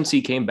ever since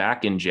he came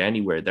back in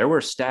January, there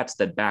were stats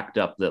that backed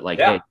up that like,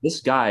 hey, this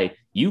guy,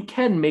 you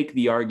can make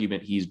the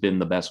argument he's been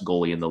the best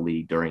goalie in the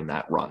league during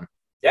that run.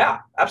 Yeah,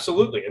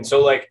 absolutely. And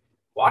so like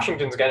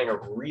Washington's getting a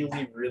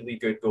really, really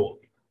good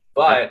goalie.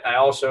 But I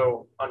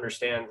also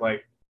understand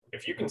like,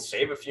 if you can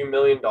save a few $1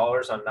 million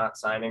on not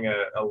signing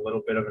a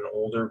little bit of an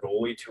older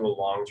goalie to a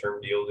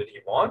long-term deal that he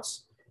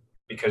wants,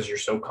 because you're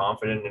so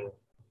confident in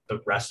the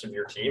rest of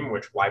your team,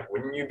 which why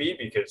wouldn't you be?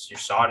 Because you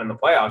saw it in the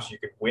playoffs. You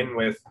could win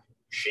with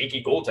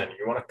shaky goaltending.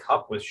 You want a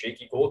cup with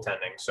shaky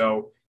goaltending.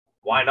 So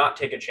why not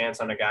take a chance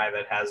on a guy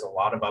that has a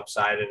lot of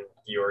upside in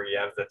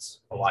Georgiev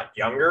that's a lot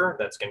younger,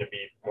 that's going to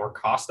be more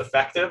cost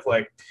effective?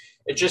 Like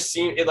it just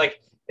seemed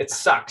it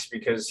sucks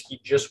because he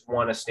just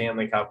won a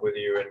Stanley Cup with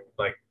you, and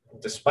like,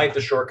 despite the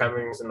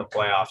shortcomings in the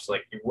playoffs,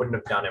 like you wouldn't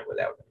have done it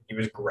without him. He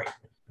was great.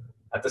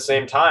 At the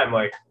same time,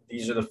 like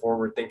these are the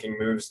forward-thinking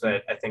moves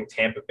that I think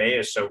Tampa Bay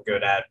is so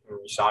good at. And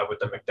you saw it with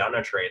the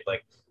McDonough trade.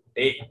 Like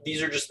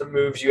these are just the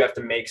moves you have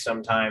to make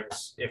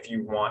sometimes if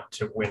you want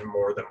to win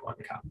more than one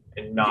cup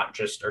and not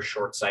just are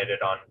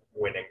short-sighted on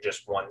winning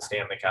just one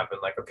Stanley Cup and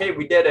like, okay,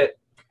 we did it.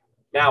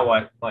 Now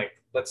what? Like,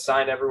 let's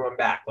sign everyone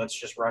back. Let's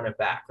just run it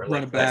back. Or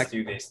like, let's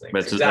do these things.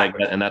 But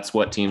exactly. And that's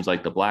what teams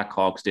like the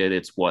Blackhawks did.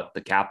 It's what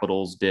the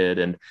Capitals did.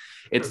 And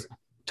it's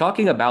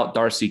talking about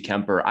Darcy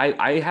Kemper.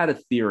 I had a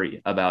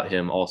theory about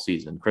him all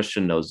season.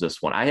 Christian knows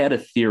this one. I had a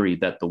theory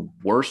that the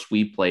worse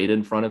we played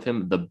in front of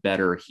him, the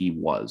better he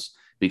was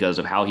because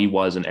of how he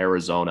was in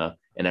Arizona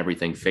and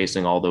everything,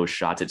 facing all those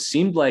shots. It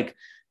seemed like,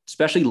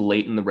 especially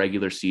late in the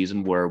regular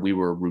season where we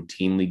were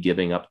routinely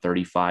giving up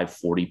 35,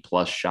 40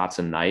 plus shots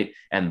a night.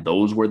 And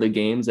those were the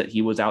games that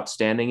he was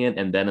outstanding in.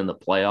 And then in the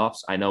playoffs,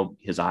 I know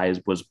his eyes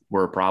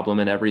were a problem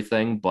and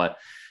everything, but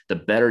the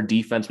better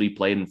defense we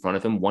played in front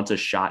of him, once a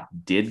shot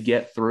did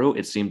get through,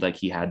 it seemed like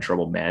he had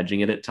trouble managing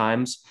it at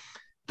times.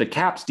 The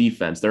Caps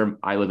defense,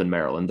 I live in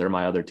Maryland. They're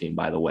my other team,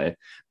 by the way,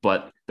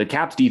 but the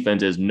Caps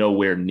defense is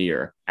nowhere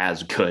near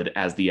as good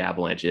as the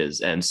Avalanche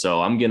is. And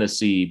so I'm going to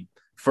see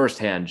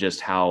firsthand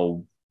just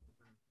how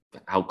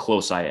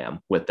close I am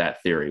with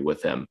that theory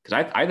with him.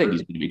 Because I think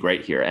he's going to be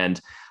great here. And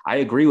I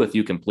agree with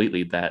you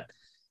completely that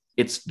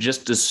it's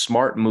just a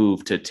smart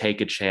move to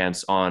take a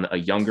chance on a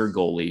younger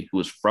goalie who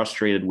is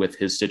frustrated with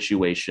his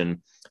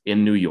situation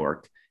in New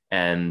York.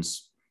 And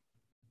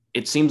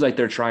it seems like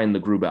they're trying the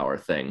Grubauer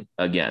thing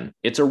again.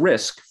 It's a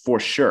risk for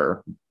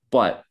sure,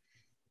 but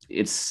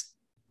this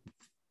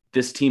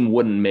team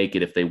wouldn't make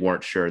it if they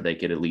weren't sure they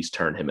could at least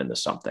turn him into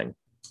something.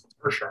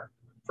 For sure.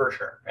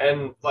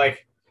 And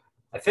like,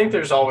 I think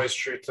there's always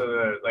truth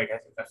to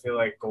I feel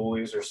like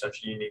goalies are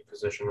such a unique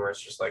position where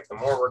it's just like the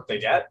more work they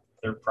get,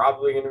 they're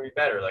probably going to be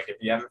better. Like if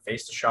you haven't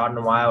faced a shot in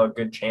a while, a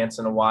good chance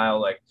in a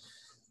while, like,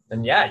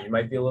 then yeah, you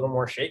might be a little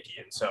more shaky.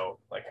 And so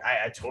like,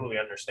 I totally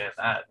understand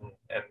that.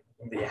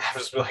 And the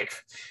Avs like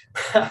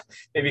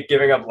maybe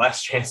giving up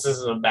less chances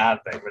is a bad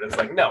thing, but it's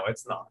like, no,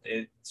 it's not.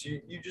 It's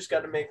you just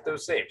got to make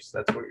those saves.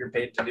 That's what you're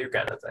paid to do,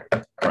 kind of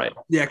thing. Right.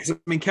 Yeah. Cause I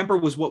mean, Kemper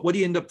was what did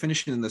he end up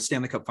finishing in the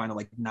Stanley Cup final?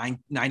 Like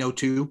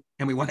 902,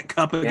 and we won a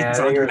cup against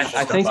Andre.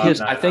 I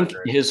think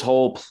his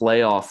whole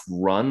playoff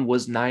run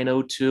was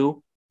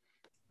 902.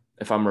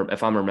 If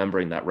I'm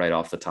remembering that right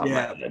off the top of my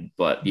head,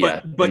 but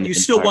you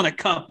still won a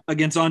cup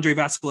against Andre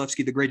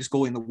Vasilevsky, the greatest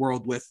goalie in the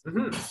world, with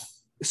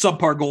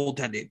subpar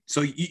goaltending.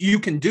 So you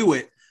can do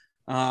it.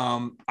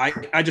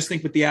 I just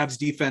think with the Avs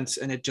defense,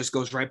 and it just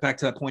goes right back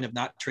to that point of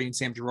not trading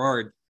Sam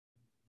Girard.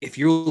 If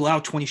you allow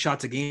 20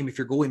 shots a game, if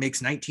your goalie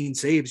makes 19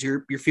 saves,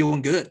 you're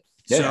feeling good.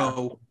 Yeah.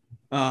 So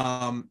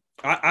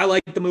I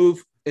like the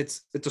move.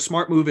 It's a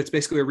smart move. It's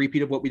basically a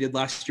repeat of what we did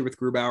last year with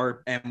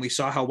Grubauer, and we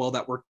saw how well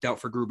that worked out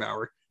for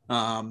Grubauer.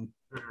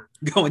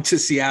 Going to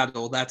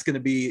Seattle, that's going to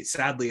be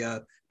sadly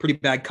a pretty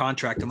bad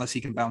contract unless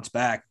he can bounce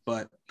back.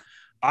 But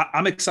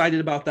I'm excited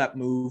about that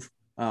move.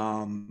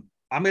 I'm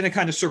going to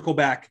kind of circle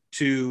back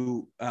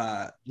to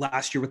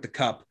last year with the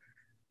Cup.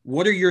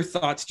 What are your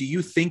thoughts? Do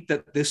you think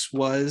that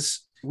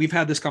we've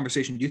had this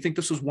conversation, do you think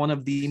this was one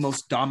of the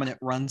most dominant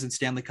runs in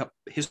Stanley Cup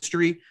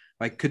history?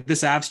 Like, could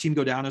this Avs team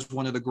go down as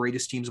one of the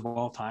greatest teams of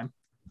all time?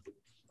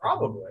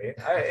 Probably.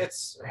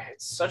 It's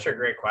such a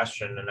great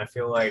question, and I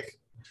feel like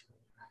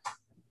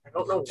I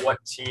don't know what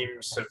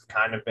teams have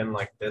kind of been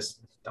like this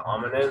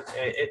dominant.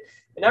 It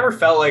never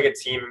felt like a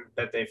team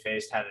that they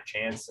faced had a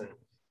chance, and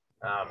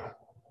um,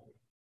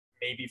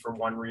 maybe for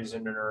one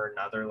reason or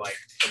another, like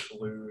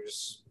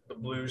the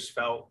Blues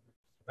felt,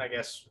 I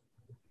guess,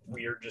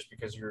 weird just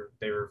because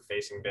they were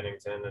facing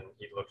Binnington and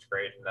he looked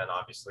great, and then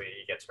obviously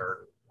he gets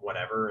hurt,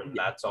 whatever, and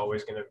that's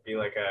always going to be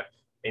like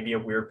maybe a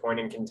weird point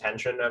in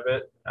contention of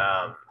it,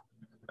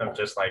 of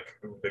just like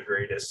the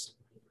greatest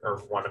or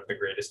one of the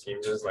greatest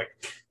teams is like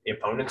the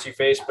opponents you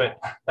face. But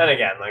then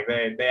again, like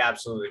they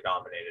absolutely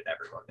dominated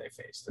everyone they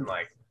faced, and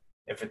like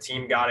if a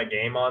team got a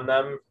game on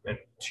them and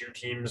two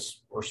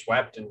teams were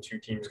swept and two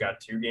teams got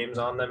 2 games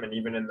on them, and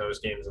even in those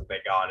games that they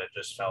got, it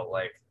just felt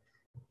like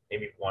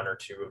maybe 1 or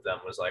 2 of them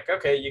was like,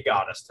 okay, you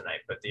got us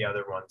tonight, but the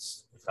other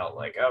ones felt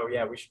like, oh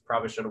yeah, we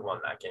probably should have won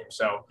that game.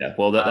 So yeah,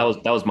 well,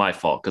 that was my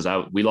fault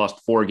because we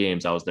lost 4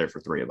 games. I was there for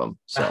 3 of them.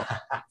 So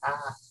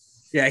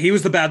yeah, he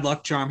was the bad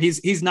luck charm.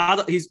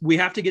 We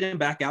have to get him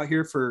back out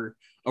here for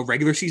a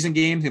regular season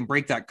game and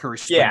break that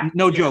curse. Yeah, but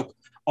no joke.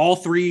 All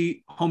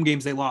 3 home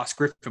games they lost,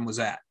 Griffin was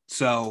at.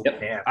 So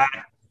yep.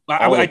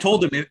 I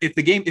told him if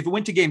it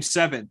went to game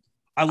 7,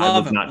 I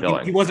love him. Not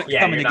going. He wasn't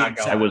coming to game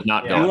 7. I was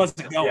not going. He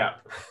wasn't going. Yeah.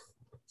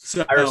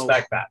 So I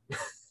respect that.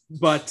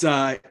 But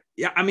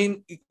yeah, I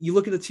mean, you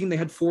look at the team, they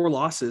had 4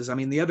 losses. I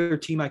mean, the other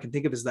team I can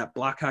think of is that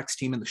Blackhawks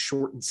team in the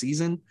shortened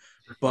season.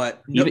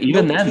 But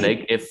even then,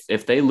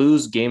 if they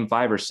lose game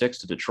 5 or 6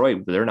 to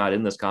Detroit, they're not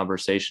in this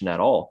conversation at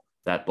all.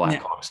 That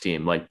Blackhawks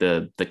team, like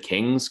the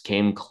Kings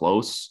came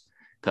close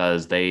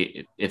because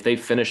if they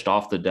finished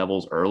off the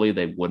Devils early,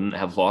 they wouldn't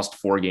have lost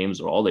 4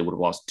 games at all. They would have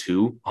lost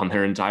 2 on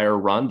their entire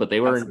run, but they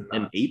were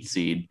an 8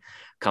 seed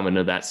coming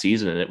into that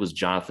season. And it was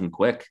Jonathan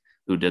Quick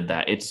who did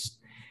that. It's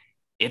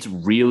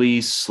really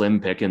slim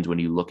pickings when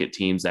you look at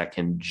teams that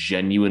can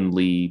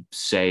genuinely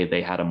say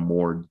they had a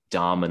more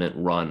dominant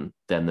run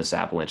than this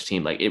Avalanche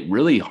team. Like it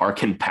really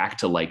harkened back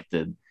to like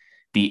the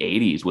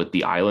 80s with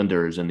the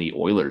Islanders and the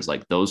Oilers,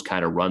 like those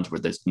kind of runs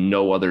where there's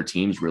no other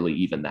teams really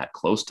even that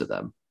close to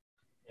them.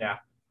 Yeah.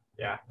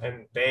 Yeah.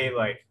 And they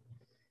like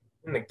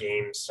in the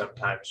games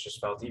sometimes just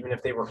felt, even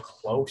if they were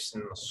close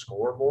in the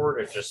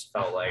scoreboard, it just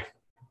felt like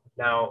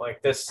now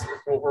like this,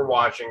 what we're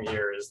watching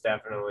here is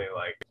definitely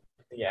like,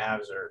 the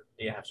Avs are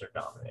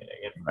dominating,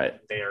 and right.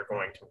 They are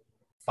going to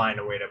find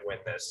a way to win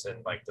this. And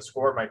like the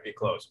score might be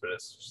close, but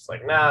it's just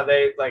like, nah,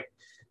 they like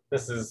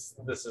this is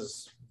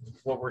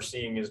what we're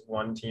seeing is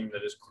one team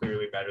that is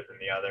clearly better than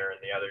the other, and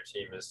the other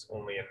team is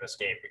only in this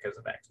game because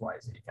of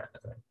XYZ kind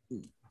of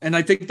thing. And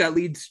I think that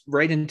leads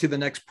right into the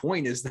next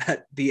point is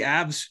that the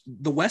Avs,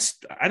 the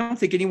West, I don't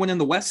think anyone in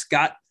the West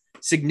got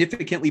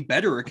significantly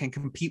better or can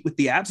compete with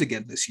the Avs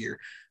again this year.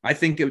 I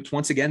think it's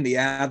once again the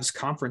Avs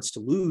conference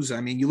to lose.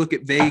 I mean, you look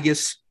at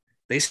Vegas,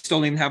 they still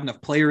don't even have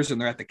enough players and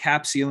they're at the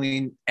cap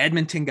ceiling.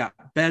 Edmonton got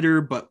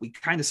better, but we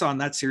kind of saw in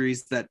that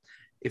series that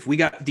if we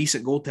got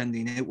decent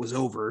goaltending, it was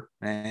over.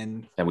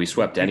 And we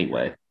swept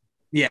anyway.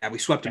 Yeah, we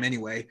swept them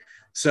anyway.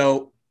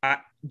 So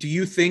do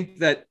you think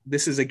that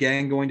this is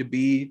again going to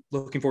be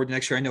looking forward to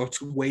next year? I know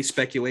it's way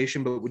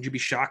speculation, but would you be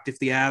shocked if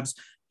the Avs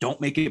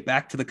don't make it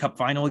back to the Cup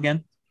final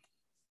again?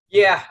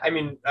 Yeah, I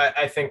mean,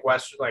 I think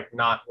West, like,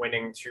 not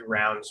winning 2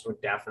 rounds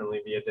would definitely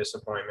be a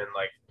disappointment.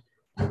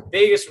 Like,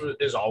 Vegas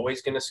is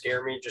always going to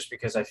scare me just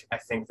because I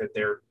think that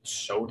they're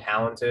so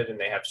talented and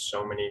they have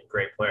so many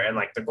great players. And,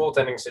 like, the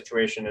goaltending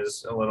situation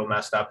is a little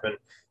messed up. And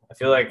I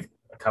feel like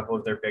a couple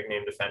of their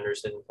big-name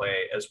defenders didn't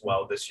play as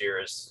well this year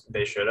as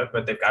they should have.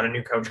 But they've got a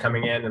new coach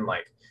coming in. And,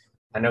 like,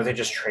 I know they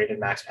just traded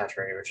Max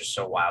Pacioretty, which is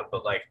so wild.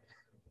 But, like,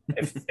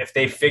 if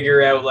they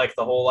figure out like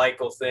the whole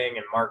Eichel thing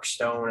and Mark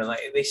Stone, and like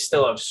they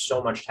still have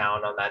so much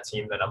talent on that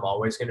team that I'm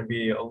always going to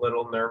be a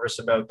little nervous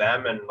about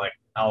them, and like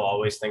I'll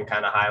always think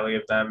kind of highly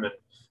of them, and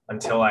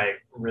until I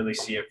really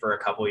see it for a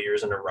couple of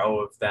years in a row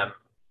of them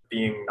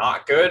being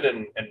not good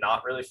and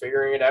not really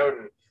figuring it out.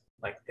 And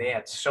like they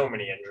had so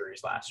many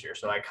injuries last year,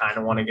 so I kind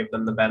of want to give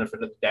them the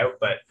benefit of the doubt.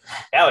 But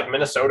yeah, like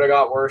Minnesota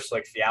got worse,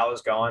 like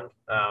Fiala's gone,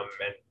 and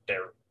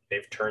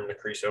they've turned the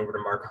crease over to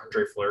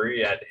Marc-Andre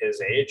Fleury at his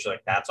age.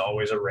 Like that's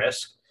always a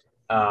risk.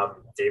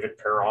 David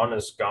Perron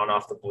has gone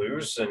off the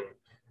Blues, and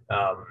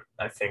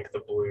I think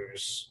the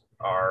Blues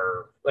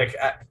are like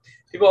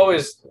people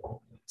always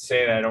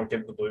say that I don't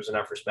give the Blues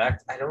enough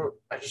respect.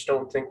 I just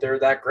don't think they're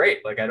that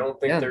great. Like I don't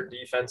think their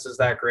defense is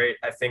that great.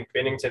 I think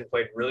Binnington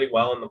played really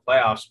well in the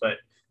playoffs, but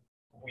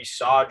we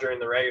saw during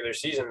the regular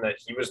season that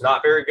he was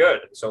not very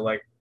good. And so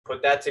like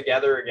put that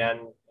together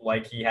again,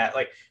 like he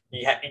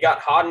got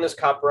hot in his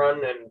cup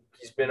run and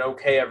he's been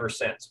okay ever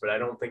since, but I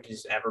don't think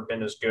he's ever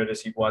been as good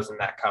as he was in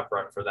that cup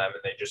run for them.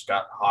 And they just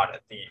got hot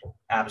at the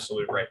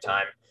absolute right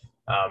time.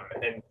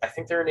 And I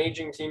think they're an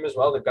aging team as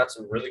well. They've got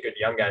some really good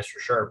young guys for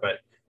sure,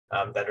 but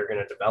that are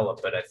going to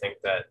develop. But I think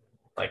that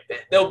like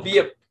they'll be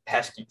a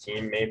pesky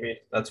team. Maybe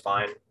that's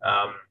fine.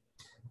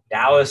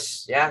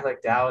 Dallas, yeah,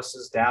 like Dallas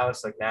is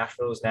Dallas, like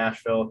Nashville is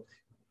Nashville.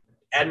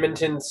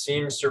 Edmonton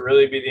seems to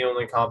really be the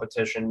only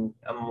competition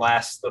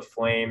unless the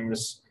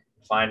Flames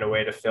find a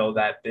way to fill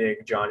that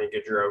big Johnny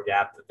Gaudreau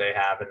gap that they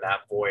have in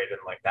that void. And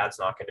like, that's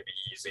not going to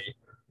be easy.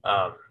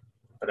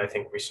 But I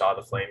think we saw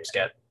the Flames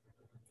get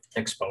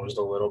exposed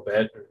a little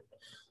bit.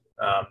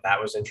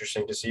 That was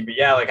interesting to see. But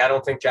yeah, like, I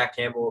don't think Jack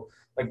Campbell,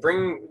 like,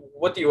 bring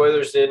what the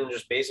Oilers did and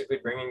just basically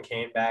bringing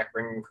Kane back,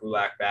 bringing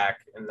Kulak back,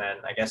 and then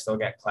I guess they'll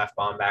get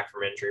Clefbaum back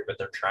from injury, but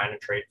they're trying to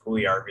trade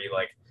Puljujärvi.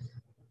 Like,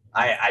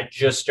 I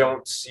just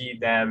don't see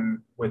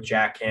them with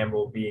Jack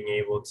Campbell being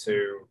able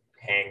to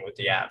hang with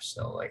the Avs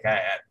still. Like,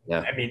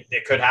 I mean,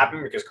 it could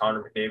happen because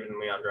Connor McDavid and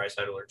Leon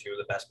Draisaitl are two of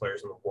the best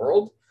players in the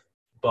world.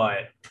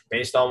 But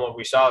based on what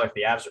we saw, like,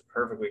 the Avs are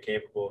perfectly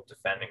capable of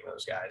defending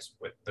those guys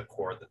with the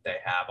core that they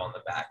have on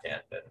the back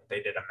end, and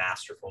they did a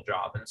masterful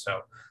job. And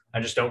so I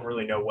just don't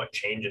really know what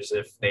changes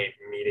if they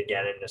meet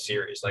again in a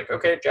series. Like,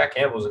 okay, Jack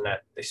Campbell's in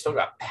net. They still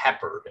got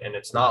peppered, and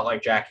it's not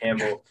like Jack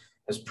Campbell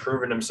has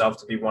proven himself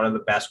to be one of the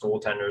best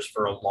goaltenders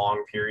for a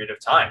long period of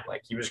time.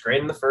 Like, he was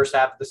great in the first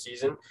half of the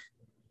season,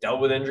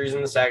 dealt with injuries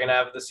in the second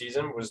half of the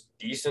season, was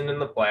decent in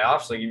the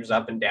playoffs. Like, he was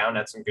up and down,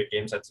 had some good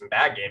games, had some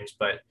bad games,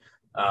 but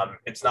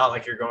it's not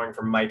like you're going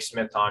from Mike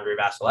Smith to Andre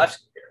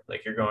Vasilevsky here.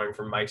 Like, you're going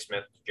from Mike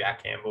Smith to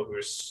Jack Campbell, who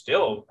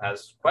still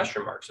has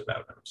question marks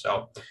about him.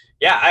 So,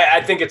 yeah, I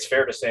think it's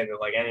fair to say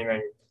that, like,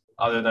 anything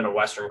other than a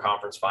Western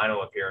Conference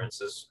final appearance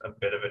is a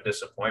bit of a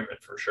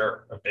disappointment for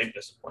sure, a big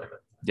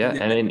disappointment. Yeah,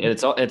 and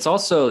it's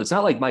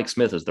not like Mike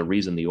Smith is the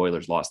reason the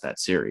Oilers lost that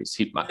series.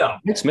 Mike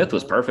Smith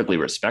was perfectly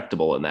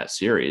respectable in that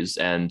series,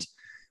 and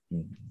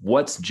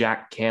what's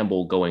Jack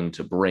Campbell going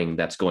to bring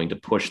that's going to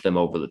push them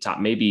over the top?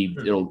 Maybe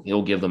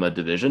he'll give them a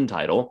division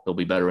title. He'll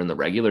be better in the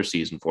regular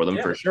season for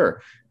them for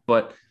sure.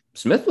 But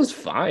Smith was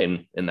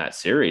fine in that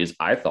series,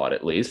 I thought,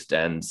 at least.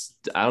 And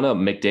I don't know,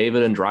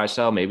 McDavid and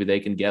Draisaitl, maybe they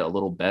can get a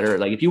little better.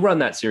 Like, if you run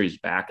that series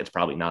back, it's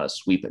probably not a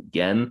sweep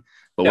again.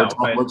 But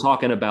we're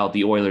talking about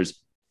the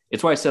Oilers.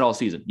 It's why I said all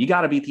season, you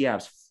got to beat the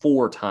Avs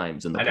 4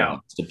 times in the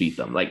playoffs to beat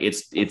them. Like,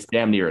 it's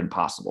damn near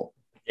impossible.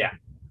 Yeah.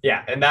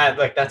 Yeah, and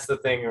that's the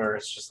thing where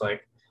it's just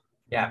like,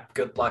 yeah,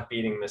 good luck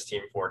beating this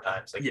team 4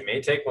 times. Like, you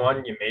may take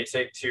 1, you may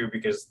take 2,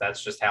 because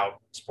that's just how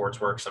sports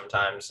work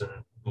sometimes, and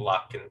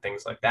luck and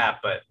things like that.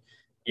 But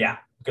yeah,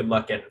 good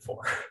luck getting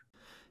 4.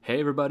 Hey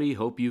everybody,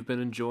 hope you've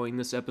been enjoying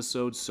this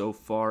episode so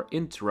far.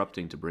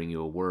 Interrupting to bring you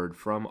a word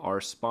from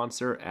our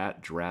sponsor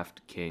at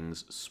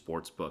DraftKings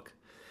Sportsbook.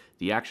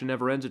 The action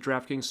never ends at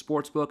DraftKings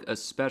Sportsbook,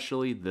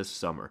 especially this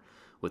summer.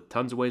 With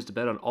tons of ways to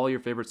bet on all your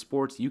favorite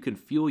sports, you can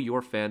fuel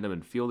your fandom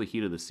and feel the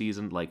heat of the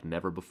season like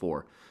never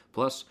before.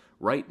 Plus,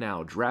 right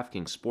now,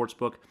 DraftKings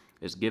Sportsbook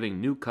is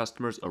giving new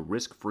customers a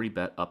risk-free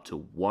bet up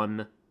to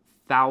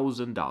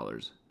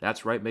 $1,000.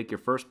 That's right, make your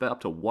first bet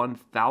up to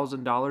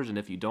 $1,000, and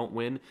if you don't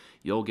win,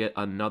 you'll get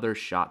another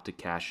shot to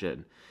cash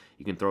in.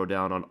 You can throw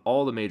down on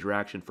all the major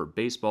action for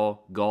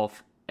baseball,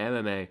 golf,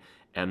 MMA,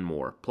 and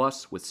more.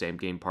 Plus, with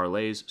same-game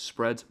parlays,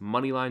 spreads,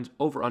 money lines,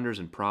 over-unders,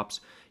 and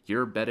props,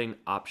 your betting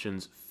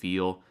options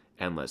feel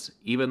endless.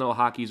 Even though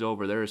hockey's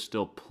over, there is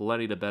still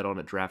plenty to bet on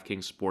at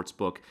DraftKings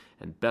Sportsbook.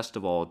 And best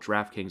of all,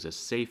 DraftKings is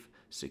safe,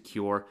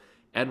 secure,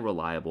 and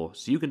reliable,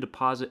 so you can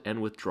deposit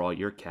and withdraw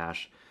your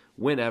cash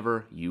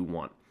whenever you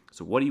want.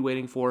 So what are you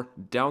waiting for?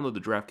 Download the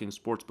DraftKings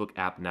Sportsbook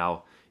app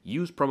now.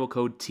 Use promo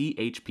code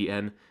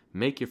THPN,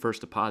 make your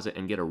first deposit,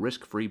 and get a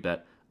risk-free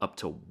bet up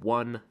to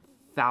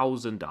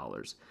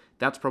 $1,000.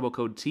 That's promo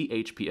code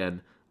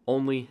THPN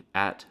only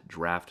at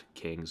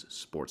DraftKings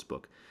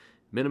Sportsbook.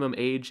 Minimum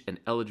age and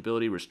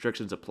eligibility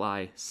restrictions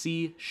apply.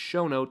 See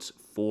show notes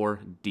for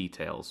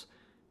details.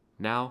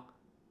 Now,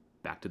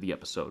 back to the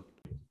episode.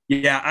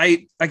 Yeah,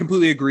 I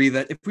completely agree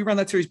that if we run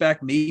that series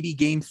back, maybe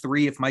game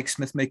 3, if Mike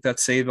Smith make that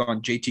save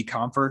on JT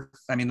Compher,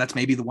 I mean, that's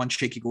maybe the one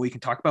shaky goal you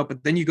can talk about.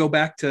 But then you go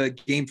back to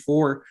game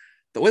 4,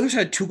 the Oilers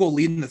had 2-goal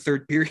lead in the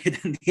third period,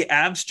 and the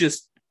Avs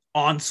just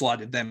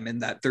onslaughted them in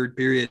that third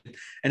period.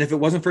 And if it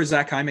wasn't for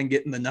Zach Hyman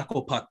getting the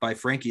knuckle puck by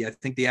Frankie, I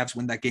think the Avs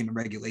win that game in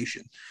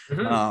regulation.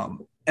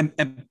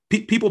 And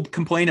people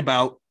complain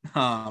about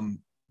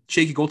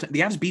shaky goaltender.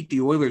 The Avs beat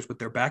the Oilers with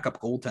their backup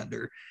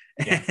goaltender,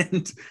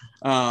 and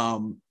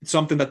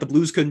something that the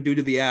Blues couldn't do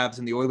to the Avs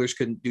and the Oilers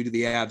couldn't do to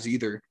the Avs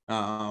either.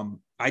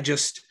 I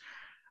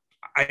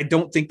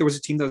don't think there was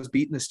a team that was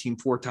beating this team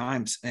 4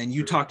 times. And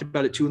you talked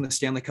about it too in the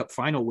Stanley Cup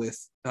final with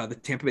the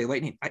Tampa Bay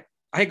Lightning.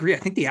 I agree. I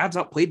think the Avs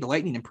outplayed the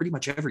Lightning in pretty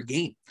much every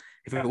game.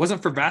 If it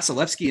wasn't for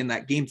Vasilevsky in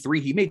that game 3,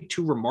 he made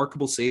 2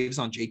 remarkable saves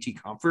on JT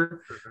Compher.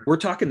 We're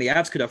talking the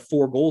Avs could have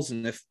 4 goals,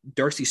 and if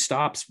Darcy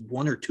stops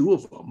 1 or 2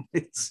 of them,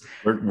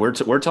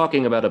 we're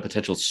talking about a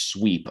potential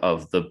sweep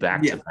of the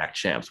back-to-back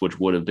champs, which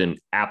would have been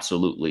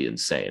absolutely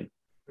insane.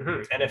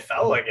 And it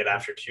felt like it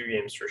after 2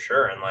 games for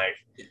sure. And like,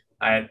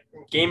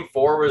 game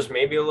 4 was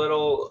maybe a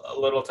little.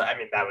 I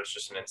mean, that was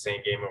just an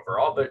insane game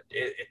overall, but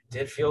it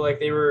did feel like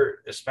they were,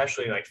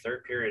 especially like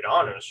third period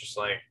on. It was just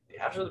like the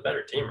Avs are the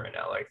better team right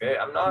now. Like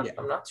I'm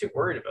not too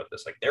worried about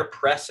this. Like, they're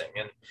pressing,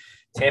 and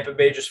Tampa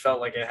Bay just felt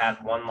like it had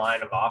one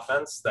line of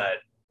offense that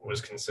was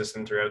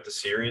consistent throughout the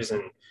series,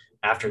 and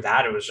after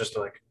that, it was just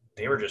like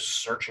they were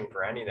just searching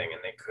for anything,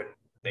 and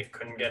they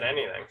couldn't get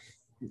anything.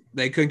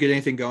 They couldn't get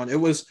anything going. It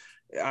was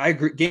I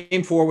agree.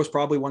 Game 4 was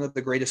probably one of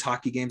the greatest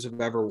hockey games I've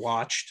ever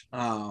watched.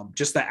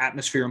 Just the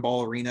atmosphere in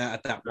Ball Arena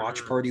at that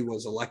watch party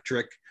was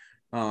electric.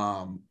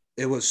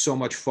 It was so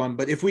much fun.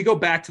 But if we go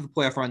back to the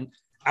playoff run,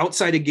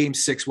 outside of Game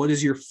 6, what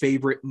is your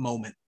favorite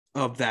moment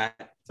of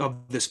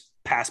this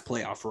past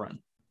playoff run?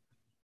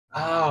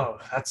 Oh,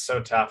 that's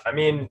so tough. I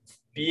mean,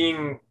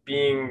 being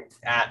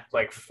at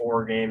like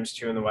 4 games,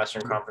 2 in the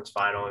Western Conference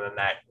Final, and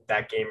then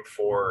that Game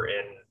 4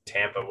 in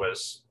Tampa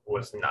was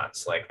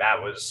nuts. Like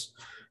that was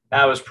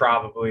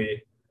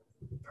probably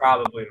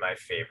my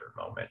favorite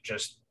moment.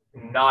 Just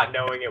not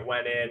knowing it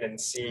went in and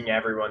seeing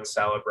everyone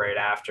celebrate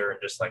after, and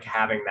just like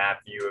having that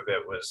view of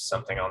it was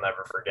something I'll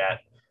never forget.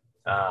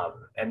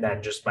 And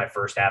then just my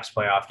first Avs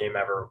playoff game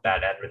ever,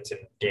 that Edmonton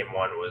Game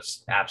 1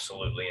 was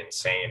absolutely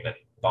insane and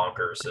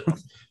bonkers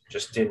and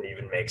just didn't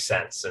even make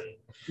sense. And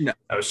no.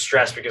 I was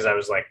stressed because I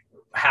was like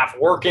half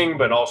working,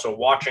 but also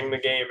watching the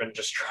game and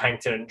just trying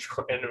to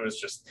enjoy it.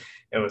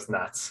 It was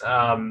nuts.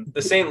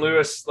 The St.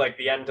 Louis, like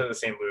the end of the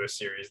St. Louis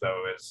series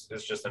though,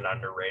 is just an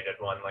underrated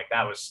one. Like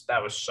that was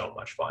so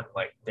much fun.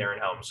 Like Darren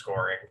Helm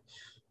scoring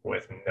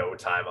with no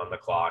time on the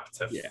clock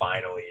to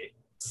finally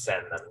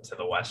send them to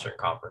the Western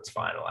Conference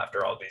Final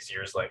after all these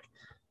years. Like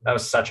that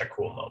was such a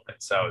cool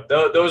moment. So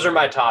those are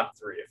my top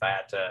 3 if I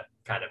had to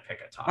kind of pick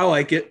a top. I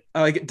like it.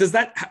 Does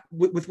that,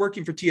 with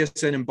working for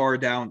TSN and Bar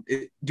Down,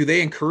 do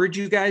they encourage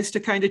you guys to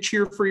kind of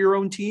cheer for your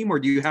own team, or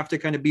do you have to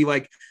kind of be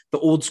like the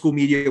old school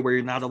media where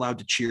you're not allowed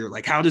to cheer?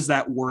 Like, how does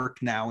that work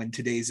now in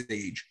today's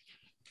age?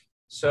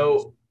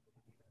 So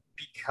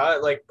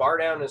because like Bar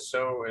Down is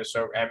so,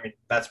 I mean,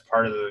 that's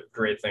part of the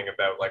great thing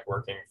about like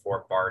working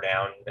for Bar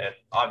Down and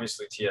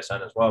obviously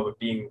TSN as well, but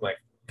being like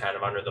kind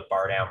of under the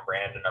Bar Down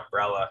brand and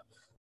umbrella,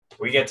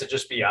 we get to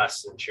just be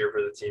us and cheer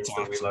for the teams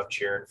that we love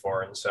cheering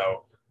for. And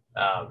so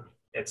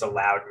it's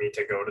allowed me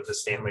to go to the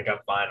Stanley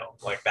Cup final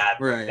like that.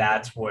 Right.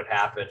 That's what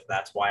happened.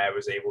 That's why I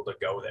was able to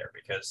go there,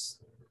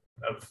 because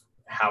of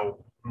how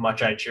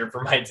much I cheer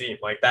for my team.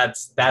 Like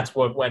that's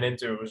what went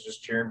into it, was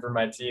just cheering for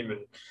my team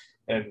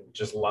and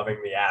just loving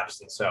the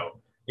Avs. And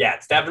so, yeah,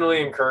 it's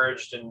definitely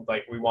encouraged, and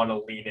like we want to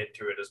lean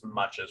into it as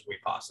much as we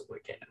possibly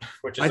can,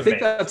 which is amazing.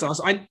 Think that's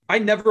awesome. I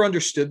never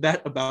understood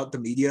that about the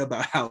media,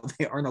 about how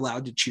they aren't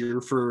allowed to cheer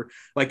for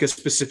like a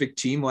specific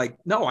team. Like,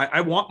 no,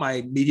 I want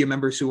my media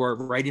members who are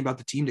writing about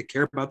the team to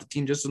care about the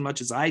team just as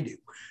much as I do.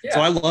 Yeah,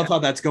 so I love how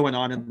that's going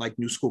on in like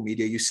new school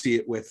media. You see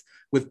it with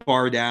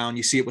Bar Down,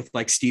 you see it with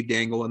like Steve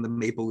Dangle and the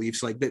Maple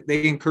Leafs. Like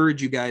they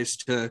encourage you guys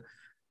to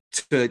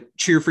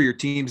cheer for your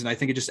teams. And I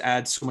think it just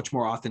adds so much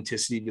more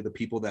authenticity to the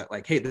people that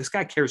like, hey, this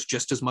guy cares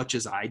just as much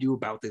as I do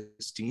about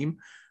this team.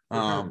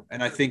 And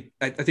I think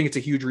it's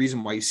a huge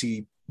reason why you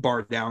see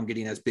Bar Down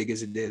getting as big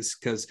as it is.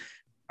 Cause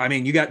I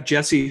mean, you got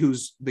Jesse,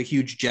 who's the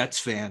huge Jets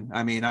fan.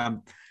 I mean,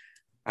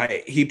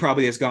 he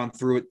probably has gone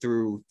through it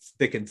through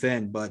thick and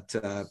thin, but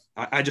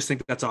I just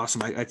think that's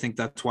awesome. I think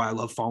that's why I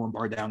love following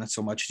Bar Down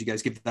so much. You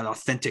guys give that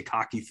authentic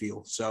hockey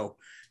feel. So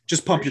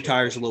just pump your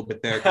tires a little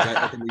bit there.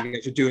 I think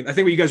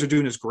what you guys are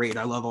doing is great.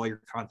 I love all your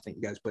content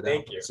you guys put out.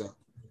 Thank you. So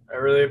I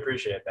really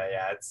appreciate that.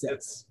 Yeah,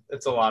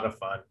 it's a lot of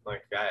fun.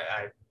 Like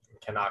I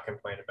cannot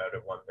complain about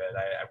it one bit.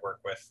 I work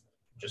with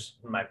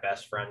just my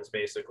best friends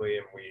basically,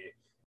 and we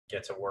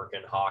get to work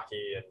in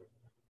hockey, and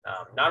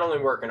not only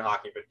work in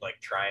hockey, but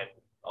like try and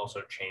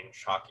also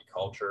change hockey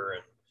culture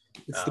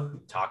and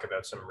talk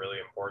about some really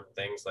important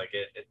things. Like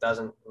it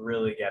doesn't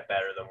really get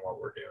better than what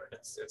we're doing.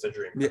 It's a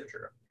dream come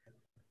true.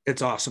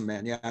 It's awesome,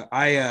 man.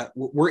 Yeah.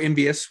 We're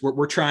envious.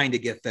 We're trying to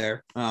get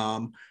there.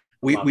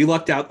 We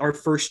lucked out our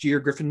first year.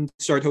 Griffin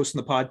started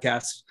hosting the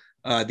podcast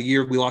the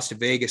year we lost to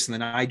Vegas, and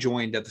then I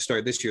joined at the start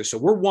of this year. So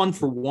we're 1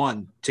 for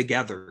 1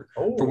 together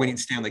for winning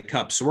Stanley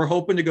Cup. So we're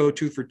hoping to go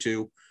 2 for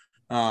 2.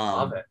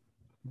 Love it.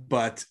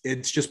 But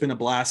it's just been a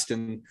blast.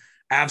 And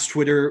Avs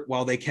Twitter,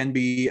 while they can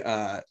be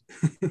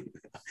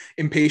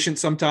impatient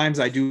sometimes,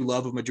 I do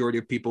love a majority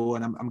of people,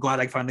 and I'm glad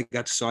I finally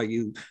got to saw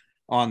you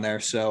on there.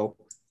 So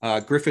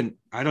Griffin,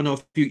 I don't know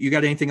if you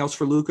got anything else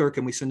for Luca, or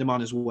can we send him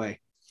on his way?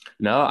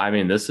 No, I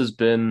mean, this has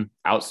been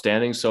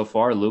outstanding so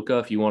far. Luca,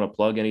 if you want to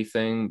plug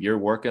anything you're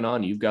working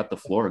on, you've got the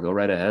floor. Go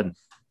right ahead.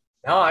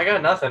 No, I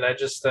got nothing. I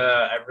just,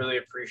 I really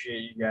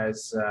appreciate you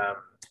guys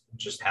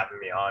just having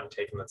me on,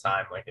 taking the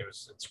time. Like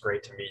it's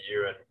great to meet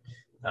you. And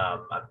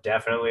I'm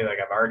definitely, like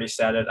I've already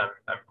said it, I'm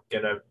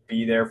going to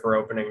be there for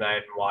opening night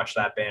and watch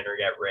that banner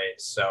get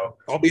raised. So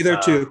I'll be there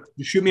too.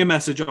 You shoot me a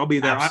message. I'll be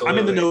there. I'm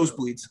in the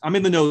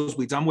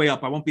nosebleeds. I'm way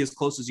up. I won't be as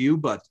close as you,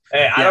 but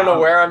hey, I don't know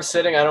where I'm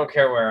sitting. I don't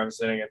care where I'm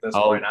sitting at this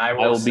point. I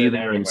will be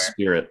there in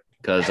spirit,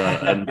 because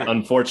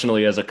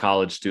unfortunately as a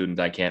college student,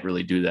 I can't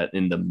really do that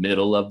in the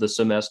middle of the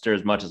semester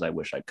as much as I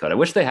wish I could. I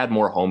wish they had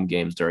more home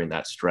games during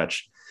that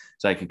stretch,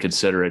 so I could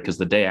consider it, because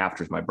the day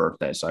after is my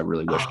birthday. So I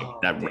really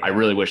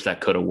wish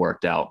that could have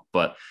worked out,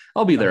 but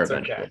I'll be there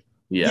eventually. Okay.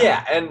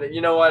 Yeah. And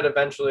you know what?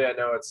 Eventually, I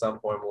know at some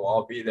point we'll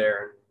all be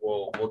there, and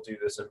we'll do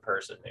this in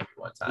person maybe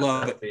one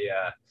time.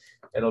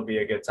 It'll be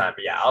a good time.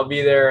 But yeah, I'll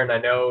be there. And I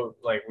know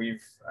like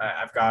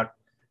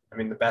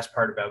the best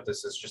part about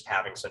this is just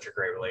having such a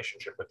great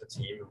relationship with the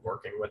team and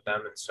working with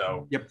them. And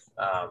so,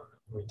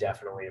 we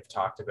definitely have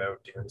talked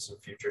about doing some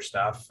future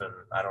stuff, and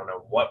I don't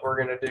know what we're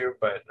going to do,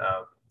 but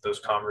those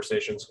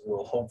conversations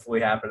will hopefully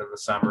happen in the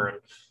summer, and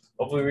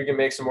hopefully we can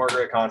make some more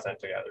great content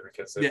together,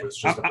 because it was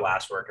just a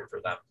blast working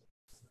for them.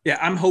 Yeah,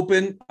 I'm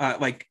hoping,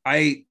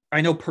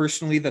 I know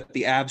personally that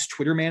the Avs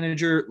Twitter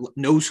manager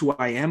knows who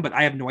I am, but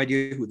I have no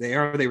idea who they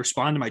are. They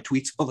respond to my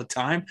tweets all the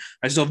time.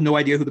 I still have no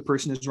idea who the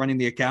person is running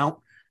the account.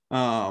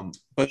 But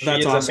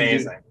that's awesome.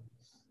 Amazing.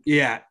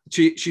 Yeah,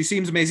 she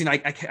seems amazing.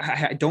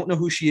 I don't know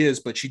who she is,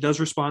 but she does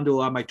respond to a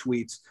lot of my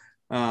tweets.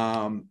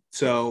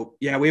 So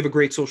yeah, we have a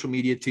great social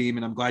media team,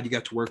 and I'm glad you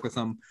got to work with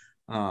them.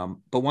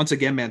 But once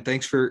again, man,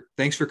 thanks for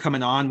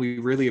coming on. We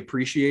really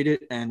appreciate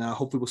it, and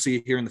hopefully we'll see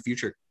you here in the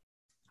future.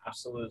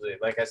 Absolutely.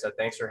 Like I said,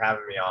 thanks for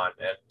having me on,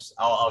 and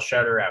I'll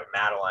shout her out.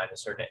 Madeline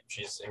is her name.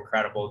 She's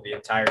incredible. The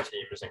entire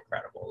team is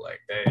incredible. Like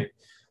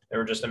they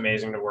were just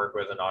amazing to work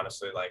with. And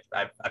honestly, like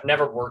I've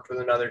never worked with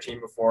another team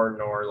before,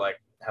 nor like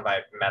have I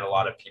met a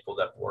lot of people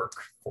that work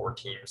for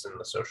teams in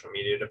the social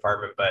media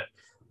department. But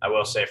I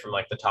will say, from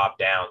like the top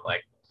down,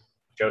 like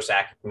Joe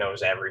Sakic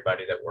knows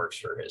everybody that works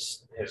for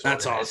his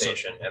That's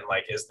organization, awesome. and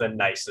like is the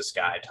nicest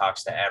guy,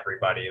 talks to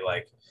everybody.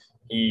 Like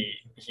he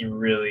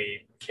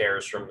really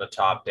cares from the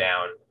top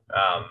down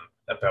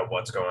about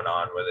what's going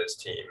on with his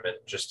team and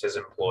just his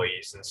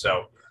employees. And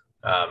so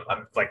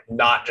I'm like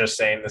not just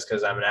saying this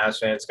because I'm an Avs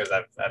fan, it's because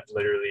I've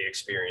literally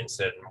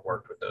experienced it and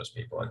worked with those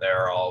people, and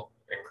they're all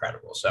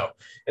incredible. So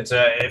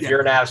if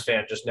you're an Avs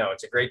fan, just know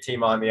it's a great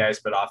team on the ice,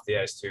 but off the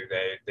ice too,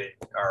 they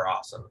are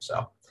awesome.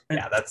 So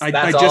yeah, that's all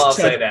I'll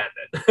say to end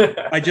it.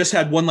 I just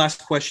had one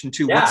last question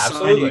too. Yeah,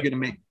 Sign are you going to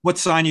make? What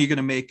sign are you going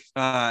to make?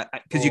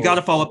 Because you got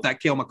to follow up that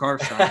Cale Makar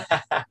sign.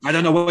 I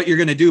don't know what you're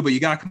going to do, but you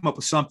got to come up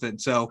with something.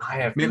 So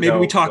maybe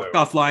we talk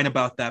offline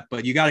about that,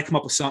 but you got to come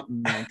up with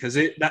something, man, because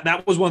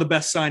that was one of the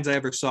best signs I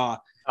ever saw.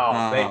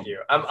 Oh, thank you.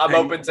 I'm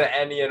open to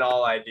any and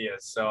all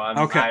ideas. So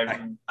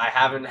I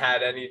haven't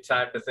had any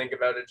time to think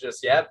about it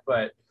just yet,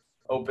 but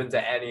open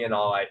to any and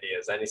all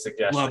ideas. Any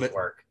suggestions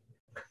work.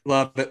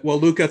 Love it. Well,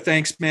 Luca,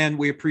 thanks, man.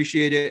 We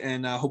appreciate it,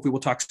 and hopefully we'll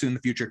talk soon in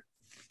the future.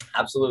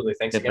 Absolutely.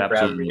 Thanks again for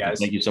having me, guys.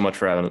 Thank you so much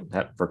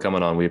for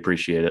coming on. We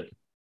appreciate it.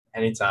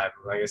 Anytime.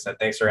 Like I said,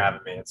 thanks for having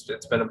me.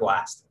 It's been a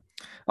blast.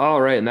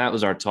 All right, and that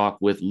was our talk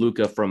with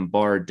Luca from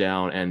Bar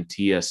Down and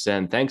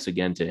TSN. Thanks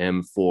again to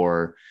him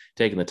for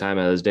taking the time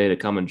out of his day to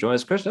come and join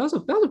us. Chris, that was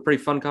a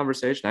pretty fun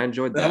conversation. I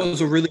enjoyed that. That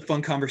was a really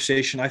fun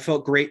conversation. I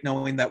felt great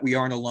knowing that we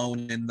aren't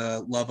alone in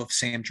the love of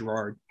Sam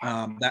Girard.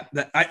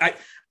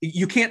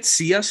 You can't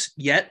see us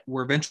yet.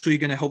 We're eventually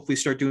going to hopefully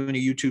start doing a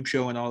YouTube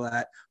show and all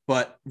that.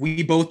 But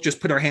we both just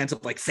put our hands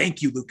up like,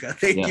 thank you, Luca.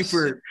 Thank you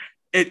for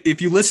it.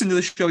 If you listened to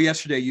the show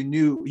yesterday, you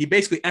knew he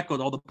basically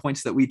echoed all the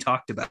points that we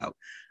talked about.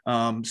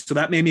 So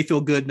that made me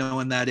feel good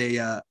knowing that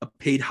a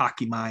paid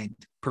hockey mind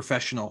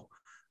professional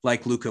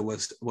like Luca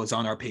was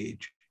on our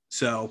page.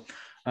 So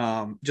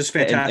just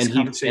fantastic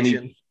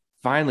conversation.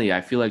 Finally, I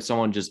feel like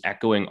someone just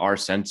echoing our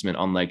sentiment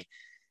on like,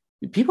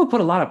 people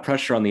put a lot of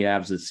pressure on the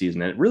Avs this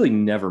season, and it really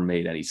never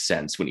made any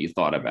sense when you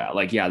thought about it.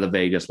 Like, yeah, the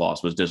Vegas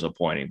loss was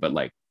disappointing, but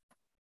like,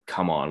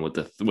 come on, with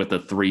the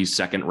 3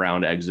 second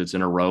round exits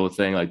in a row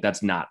thing, like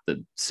that's not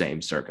the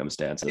same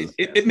circumstances.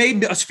 It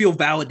made us feel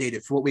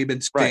validated for what we've been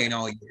saying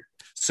all year.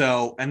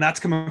 So, and that's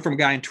coming from a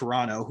guy in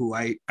Toronto who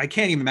I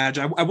can't even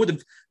imagine. I would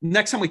have,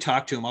 next time we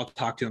talk to him, I'll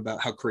talk to him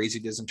about how crazy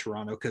it is in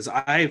Toronto, because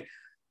I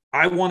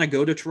want to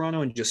go to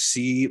Toronto and just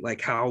see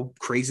like how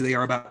crazy they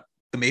are about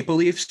the Maple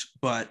Leafs.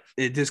 But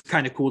it is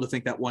kind of cool to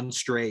think that one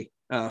stray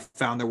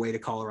found their way to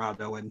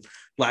Colorado and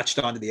latched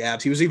onto the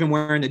Avs. He was even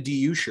wearing a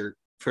DU shirt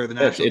for the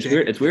national.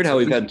 It's weird how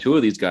we've had two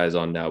of these guys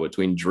on now,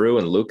 between Drew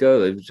and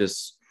Luca.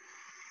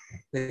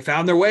 They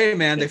found their way,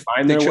 man. They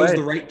chose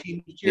the right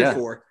team to cheer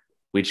for.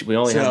 We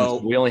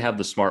only have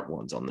the smart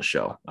ones on the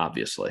show,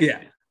 obviously. Yeah,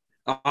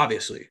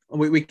 obviously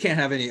we can't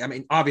have any. I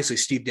mean, obviously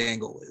Steve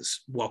Dangle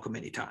is welcome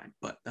anytime,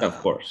 but of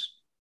course,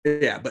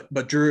 yeah.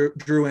 But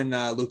Drew and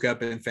Luca have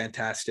been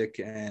fantastic,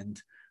 and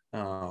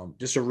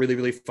just a really,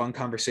 really fun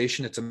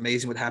conversation. It's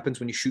amazing what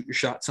happens when you shoot your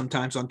shot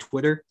sometimes on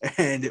Twitter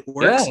and it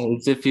works.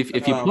 Yeah, if you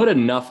put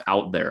enough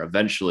out there,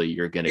 eventually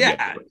you're going to get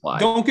the reply.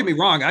 Don't get me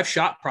wrong. I've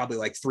shot probably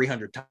like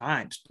 300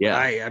 times. Yeah.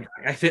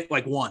 I hit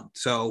like one.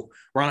 So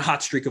we're on a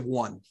hot streak of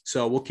one.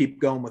 So we'll keep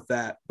going with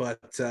that. But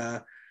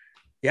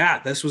yeah,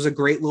 this was a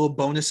great little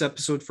bonus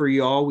episode for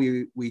y'all.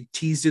 We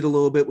teased it a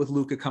little bit with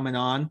Luca coming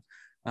on.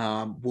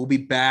 We'll be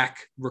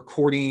back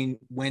recording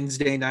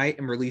Wednesday night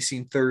and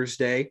releasing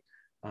Thursday.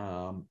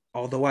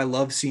 Although I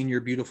love seeing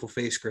your beautiful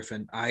face,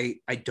 Griffin, I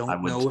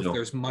don't know if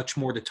there's much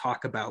more to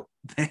talk about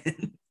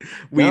than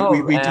we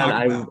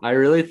talked about. I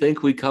really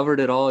think we covered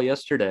it all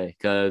yesterday,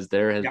 because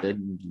there has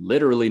been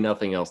literally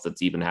nothing else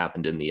that's even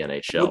happened in the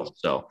NHL.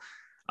 So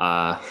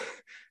we're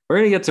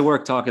going to get to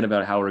work talking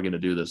about how we're going to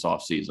do this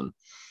off season.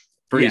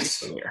 Pretty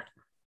soon here.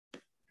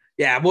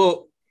 Yeah,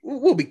 we'll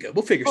be good.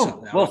 We'll figure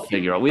something out. We'll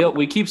figure it out.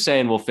 We keep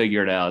saying we'll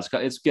figure it out.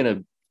 It's going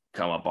to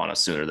come up on us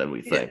sooner than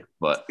we think,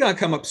 but it's gonna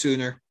come up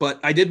sooner.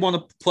 But I did want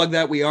to plug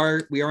that we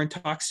are in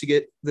talks to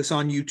get this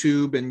on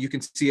YouTube, and you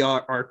can see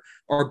our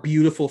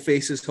beautiful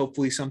faces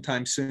hopefully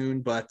sometime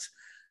soon. But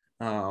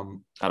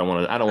I don't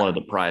want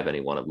to deprive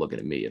anyone of looking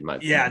at me and my.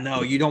 Yeah,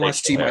 no, you don't want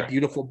to see my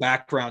beautiful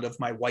background of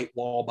my white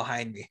wall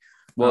behind me.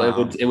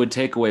 Well, it would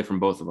take away from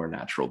both of our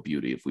natural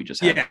beauty if we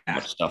just had so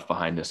much stuff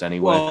behind us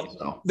anyway.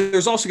 Well,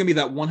 there's also going to be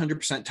that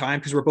 100% time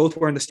because we're both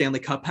wearing the Stanley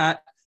Cup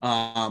hat.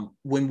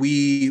 When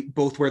we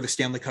both wear the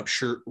Stanley Cup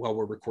shirt while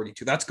we're recording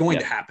too, that's going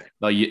to happen.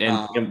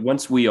 And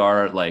once we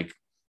are like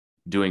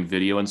doing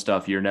video and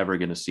stuff, you're never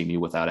going to see me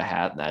without a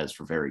hat. And that is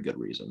for very good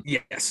reason.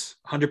 Yes,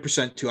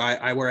 100% too.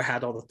 I wear a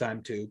hat all the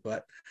time too,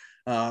 but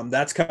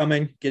that's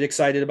coming. Get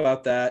excited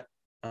about that.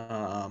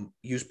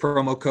 Use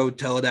promo code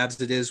Tell It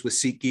Avs It Is with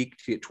SeatGeek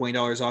to get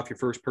 $20 off your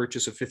first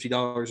purchase of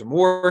 $50 or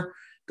more.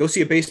 Go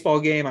see a baseball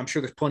game. I'm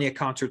sure there's plenty of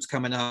concerts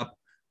coming up.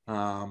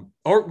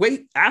 Or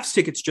wait, Avs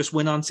tickets just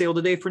went on sale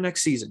today for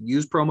next season.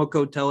 Use promo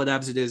code Tell It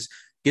Avs It Is.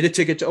 Get a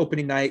ticket to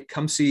opening night.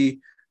 Come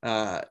see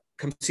the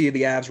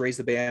Avs, raise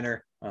the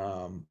banner.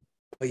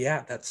 But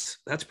yeah, that's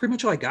pretty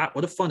much all I got.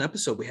 What a fun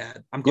episode we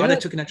had. I'm glad I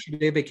took an extra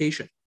day of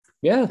vacation.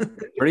 Yeah,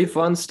 pretty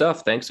fun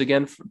stuff. Thanks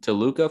again to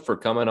Luca for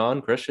coming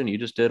on. Christian, you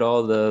just did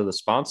all the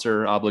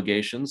sponsor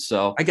obligations.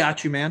 So I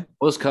got you, man.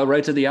 Let's cut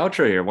right to the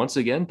outro here. Once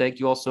again, thank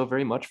you all so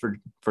very much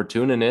for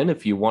tuning in.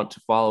 If you want to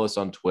follow us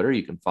on Twitter,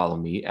 you can follow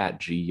me at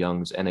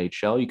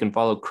GYoungsNHL. You can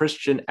follow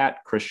Christian at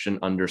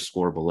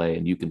Christian_Belay,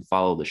 and you can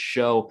follow the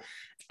show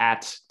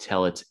at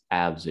Tell It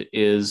Avs It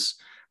Is.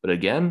 But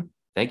again,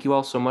 thank you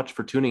all so much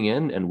for tuning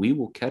in, and we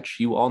will catch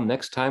you all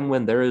next time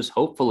when there is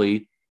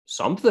hopefully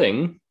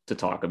something to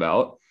talk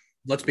about.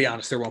 Let's be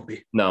honest, there won't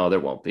be. No,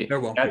 there won't be. There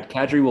won't be.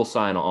 Kadri will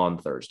sign on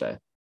Thursday.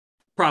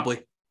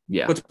 Probably.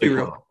 Yeah. Let's be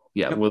real.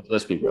 Yeah,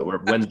 let's be real.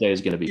 Wednesday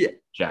is going to be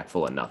jack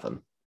full of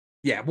nothing.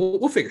 Yeah,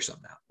 we'll figure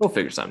something out. We'll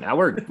figure something out.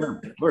 We're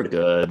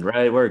good,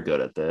 right? We're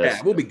good at this.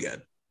 Yeah, we'll be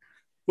good.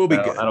 We'll be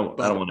good. I don't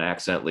want to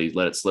accidentally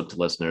let it slip to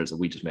listeners that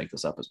we just make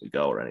this up as we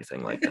go or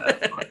anything like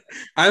that.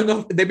 I don't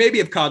know. They maybe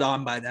have caught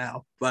on by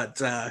now,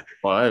 but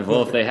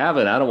well, if they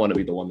haven't, I don't want to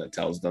be the one that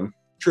tells them.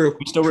 True.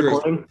 We still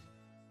recording?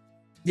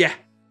 Yeah,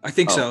 I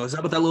think so. Is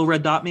that what that little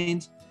red dot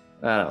means?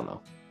 I don't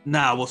know.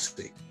 Nah, we'll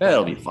see.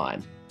 It'll be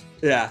fine.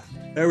 Yeah,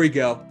 there we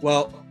go.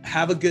 Well,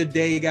 have a good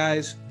day,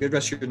 guys. Good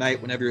rest of your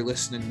night whenever you're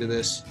listening to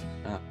this.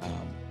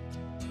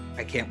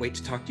 I can't wait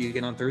to talk to you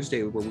again on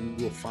Thursday where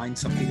we will find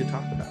something to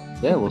talk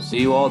about. Yeah, we'll see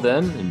you all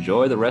then.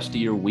 Enjoy the rest of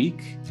your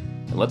week.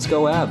 And let's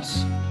go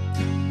Avs.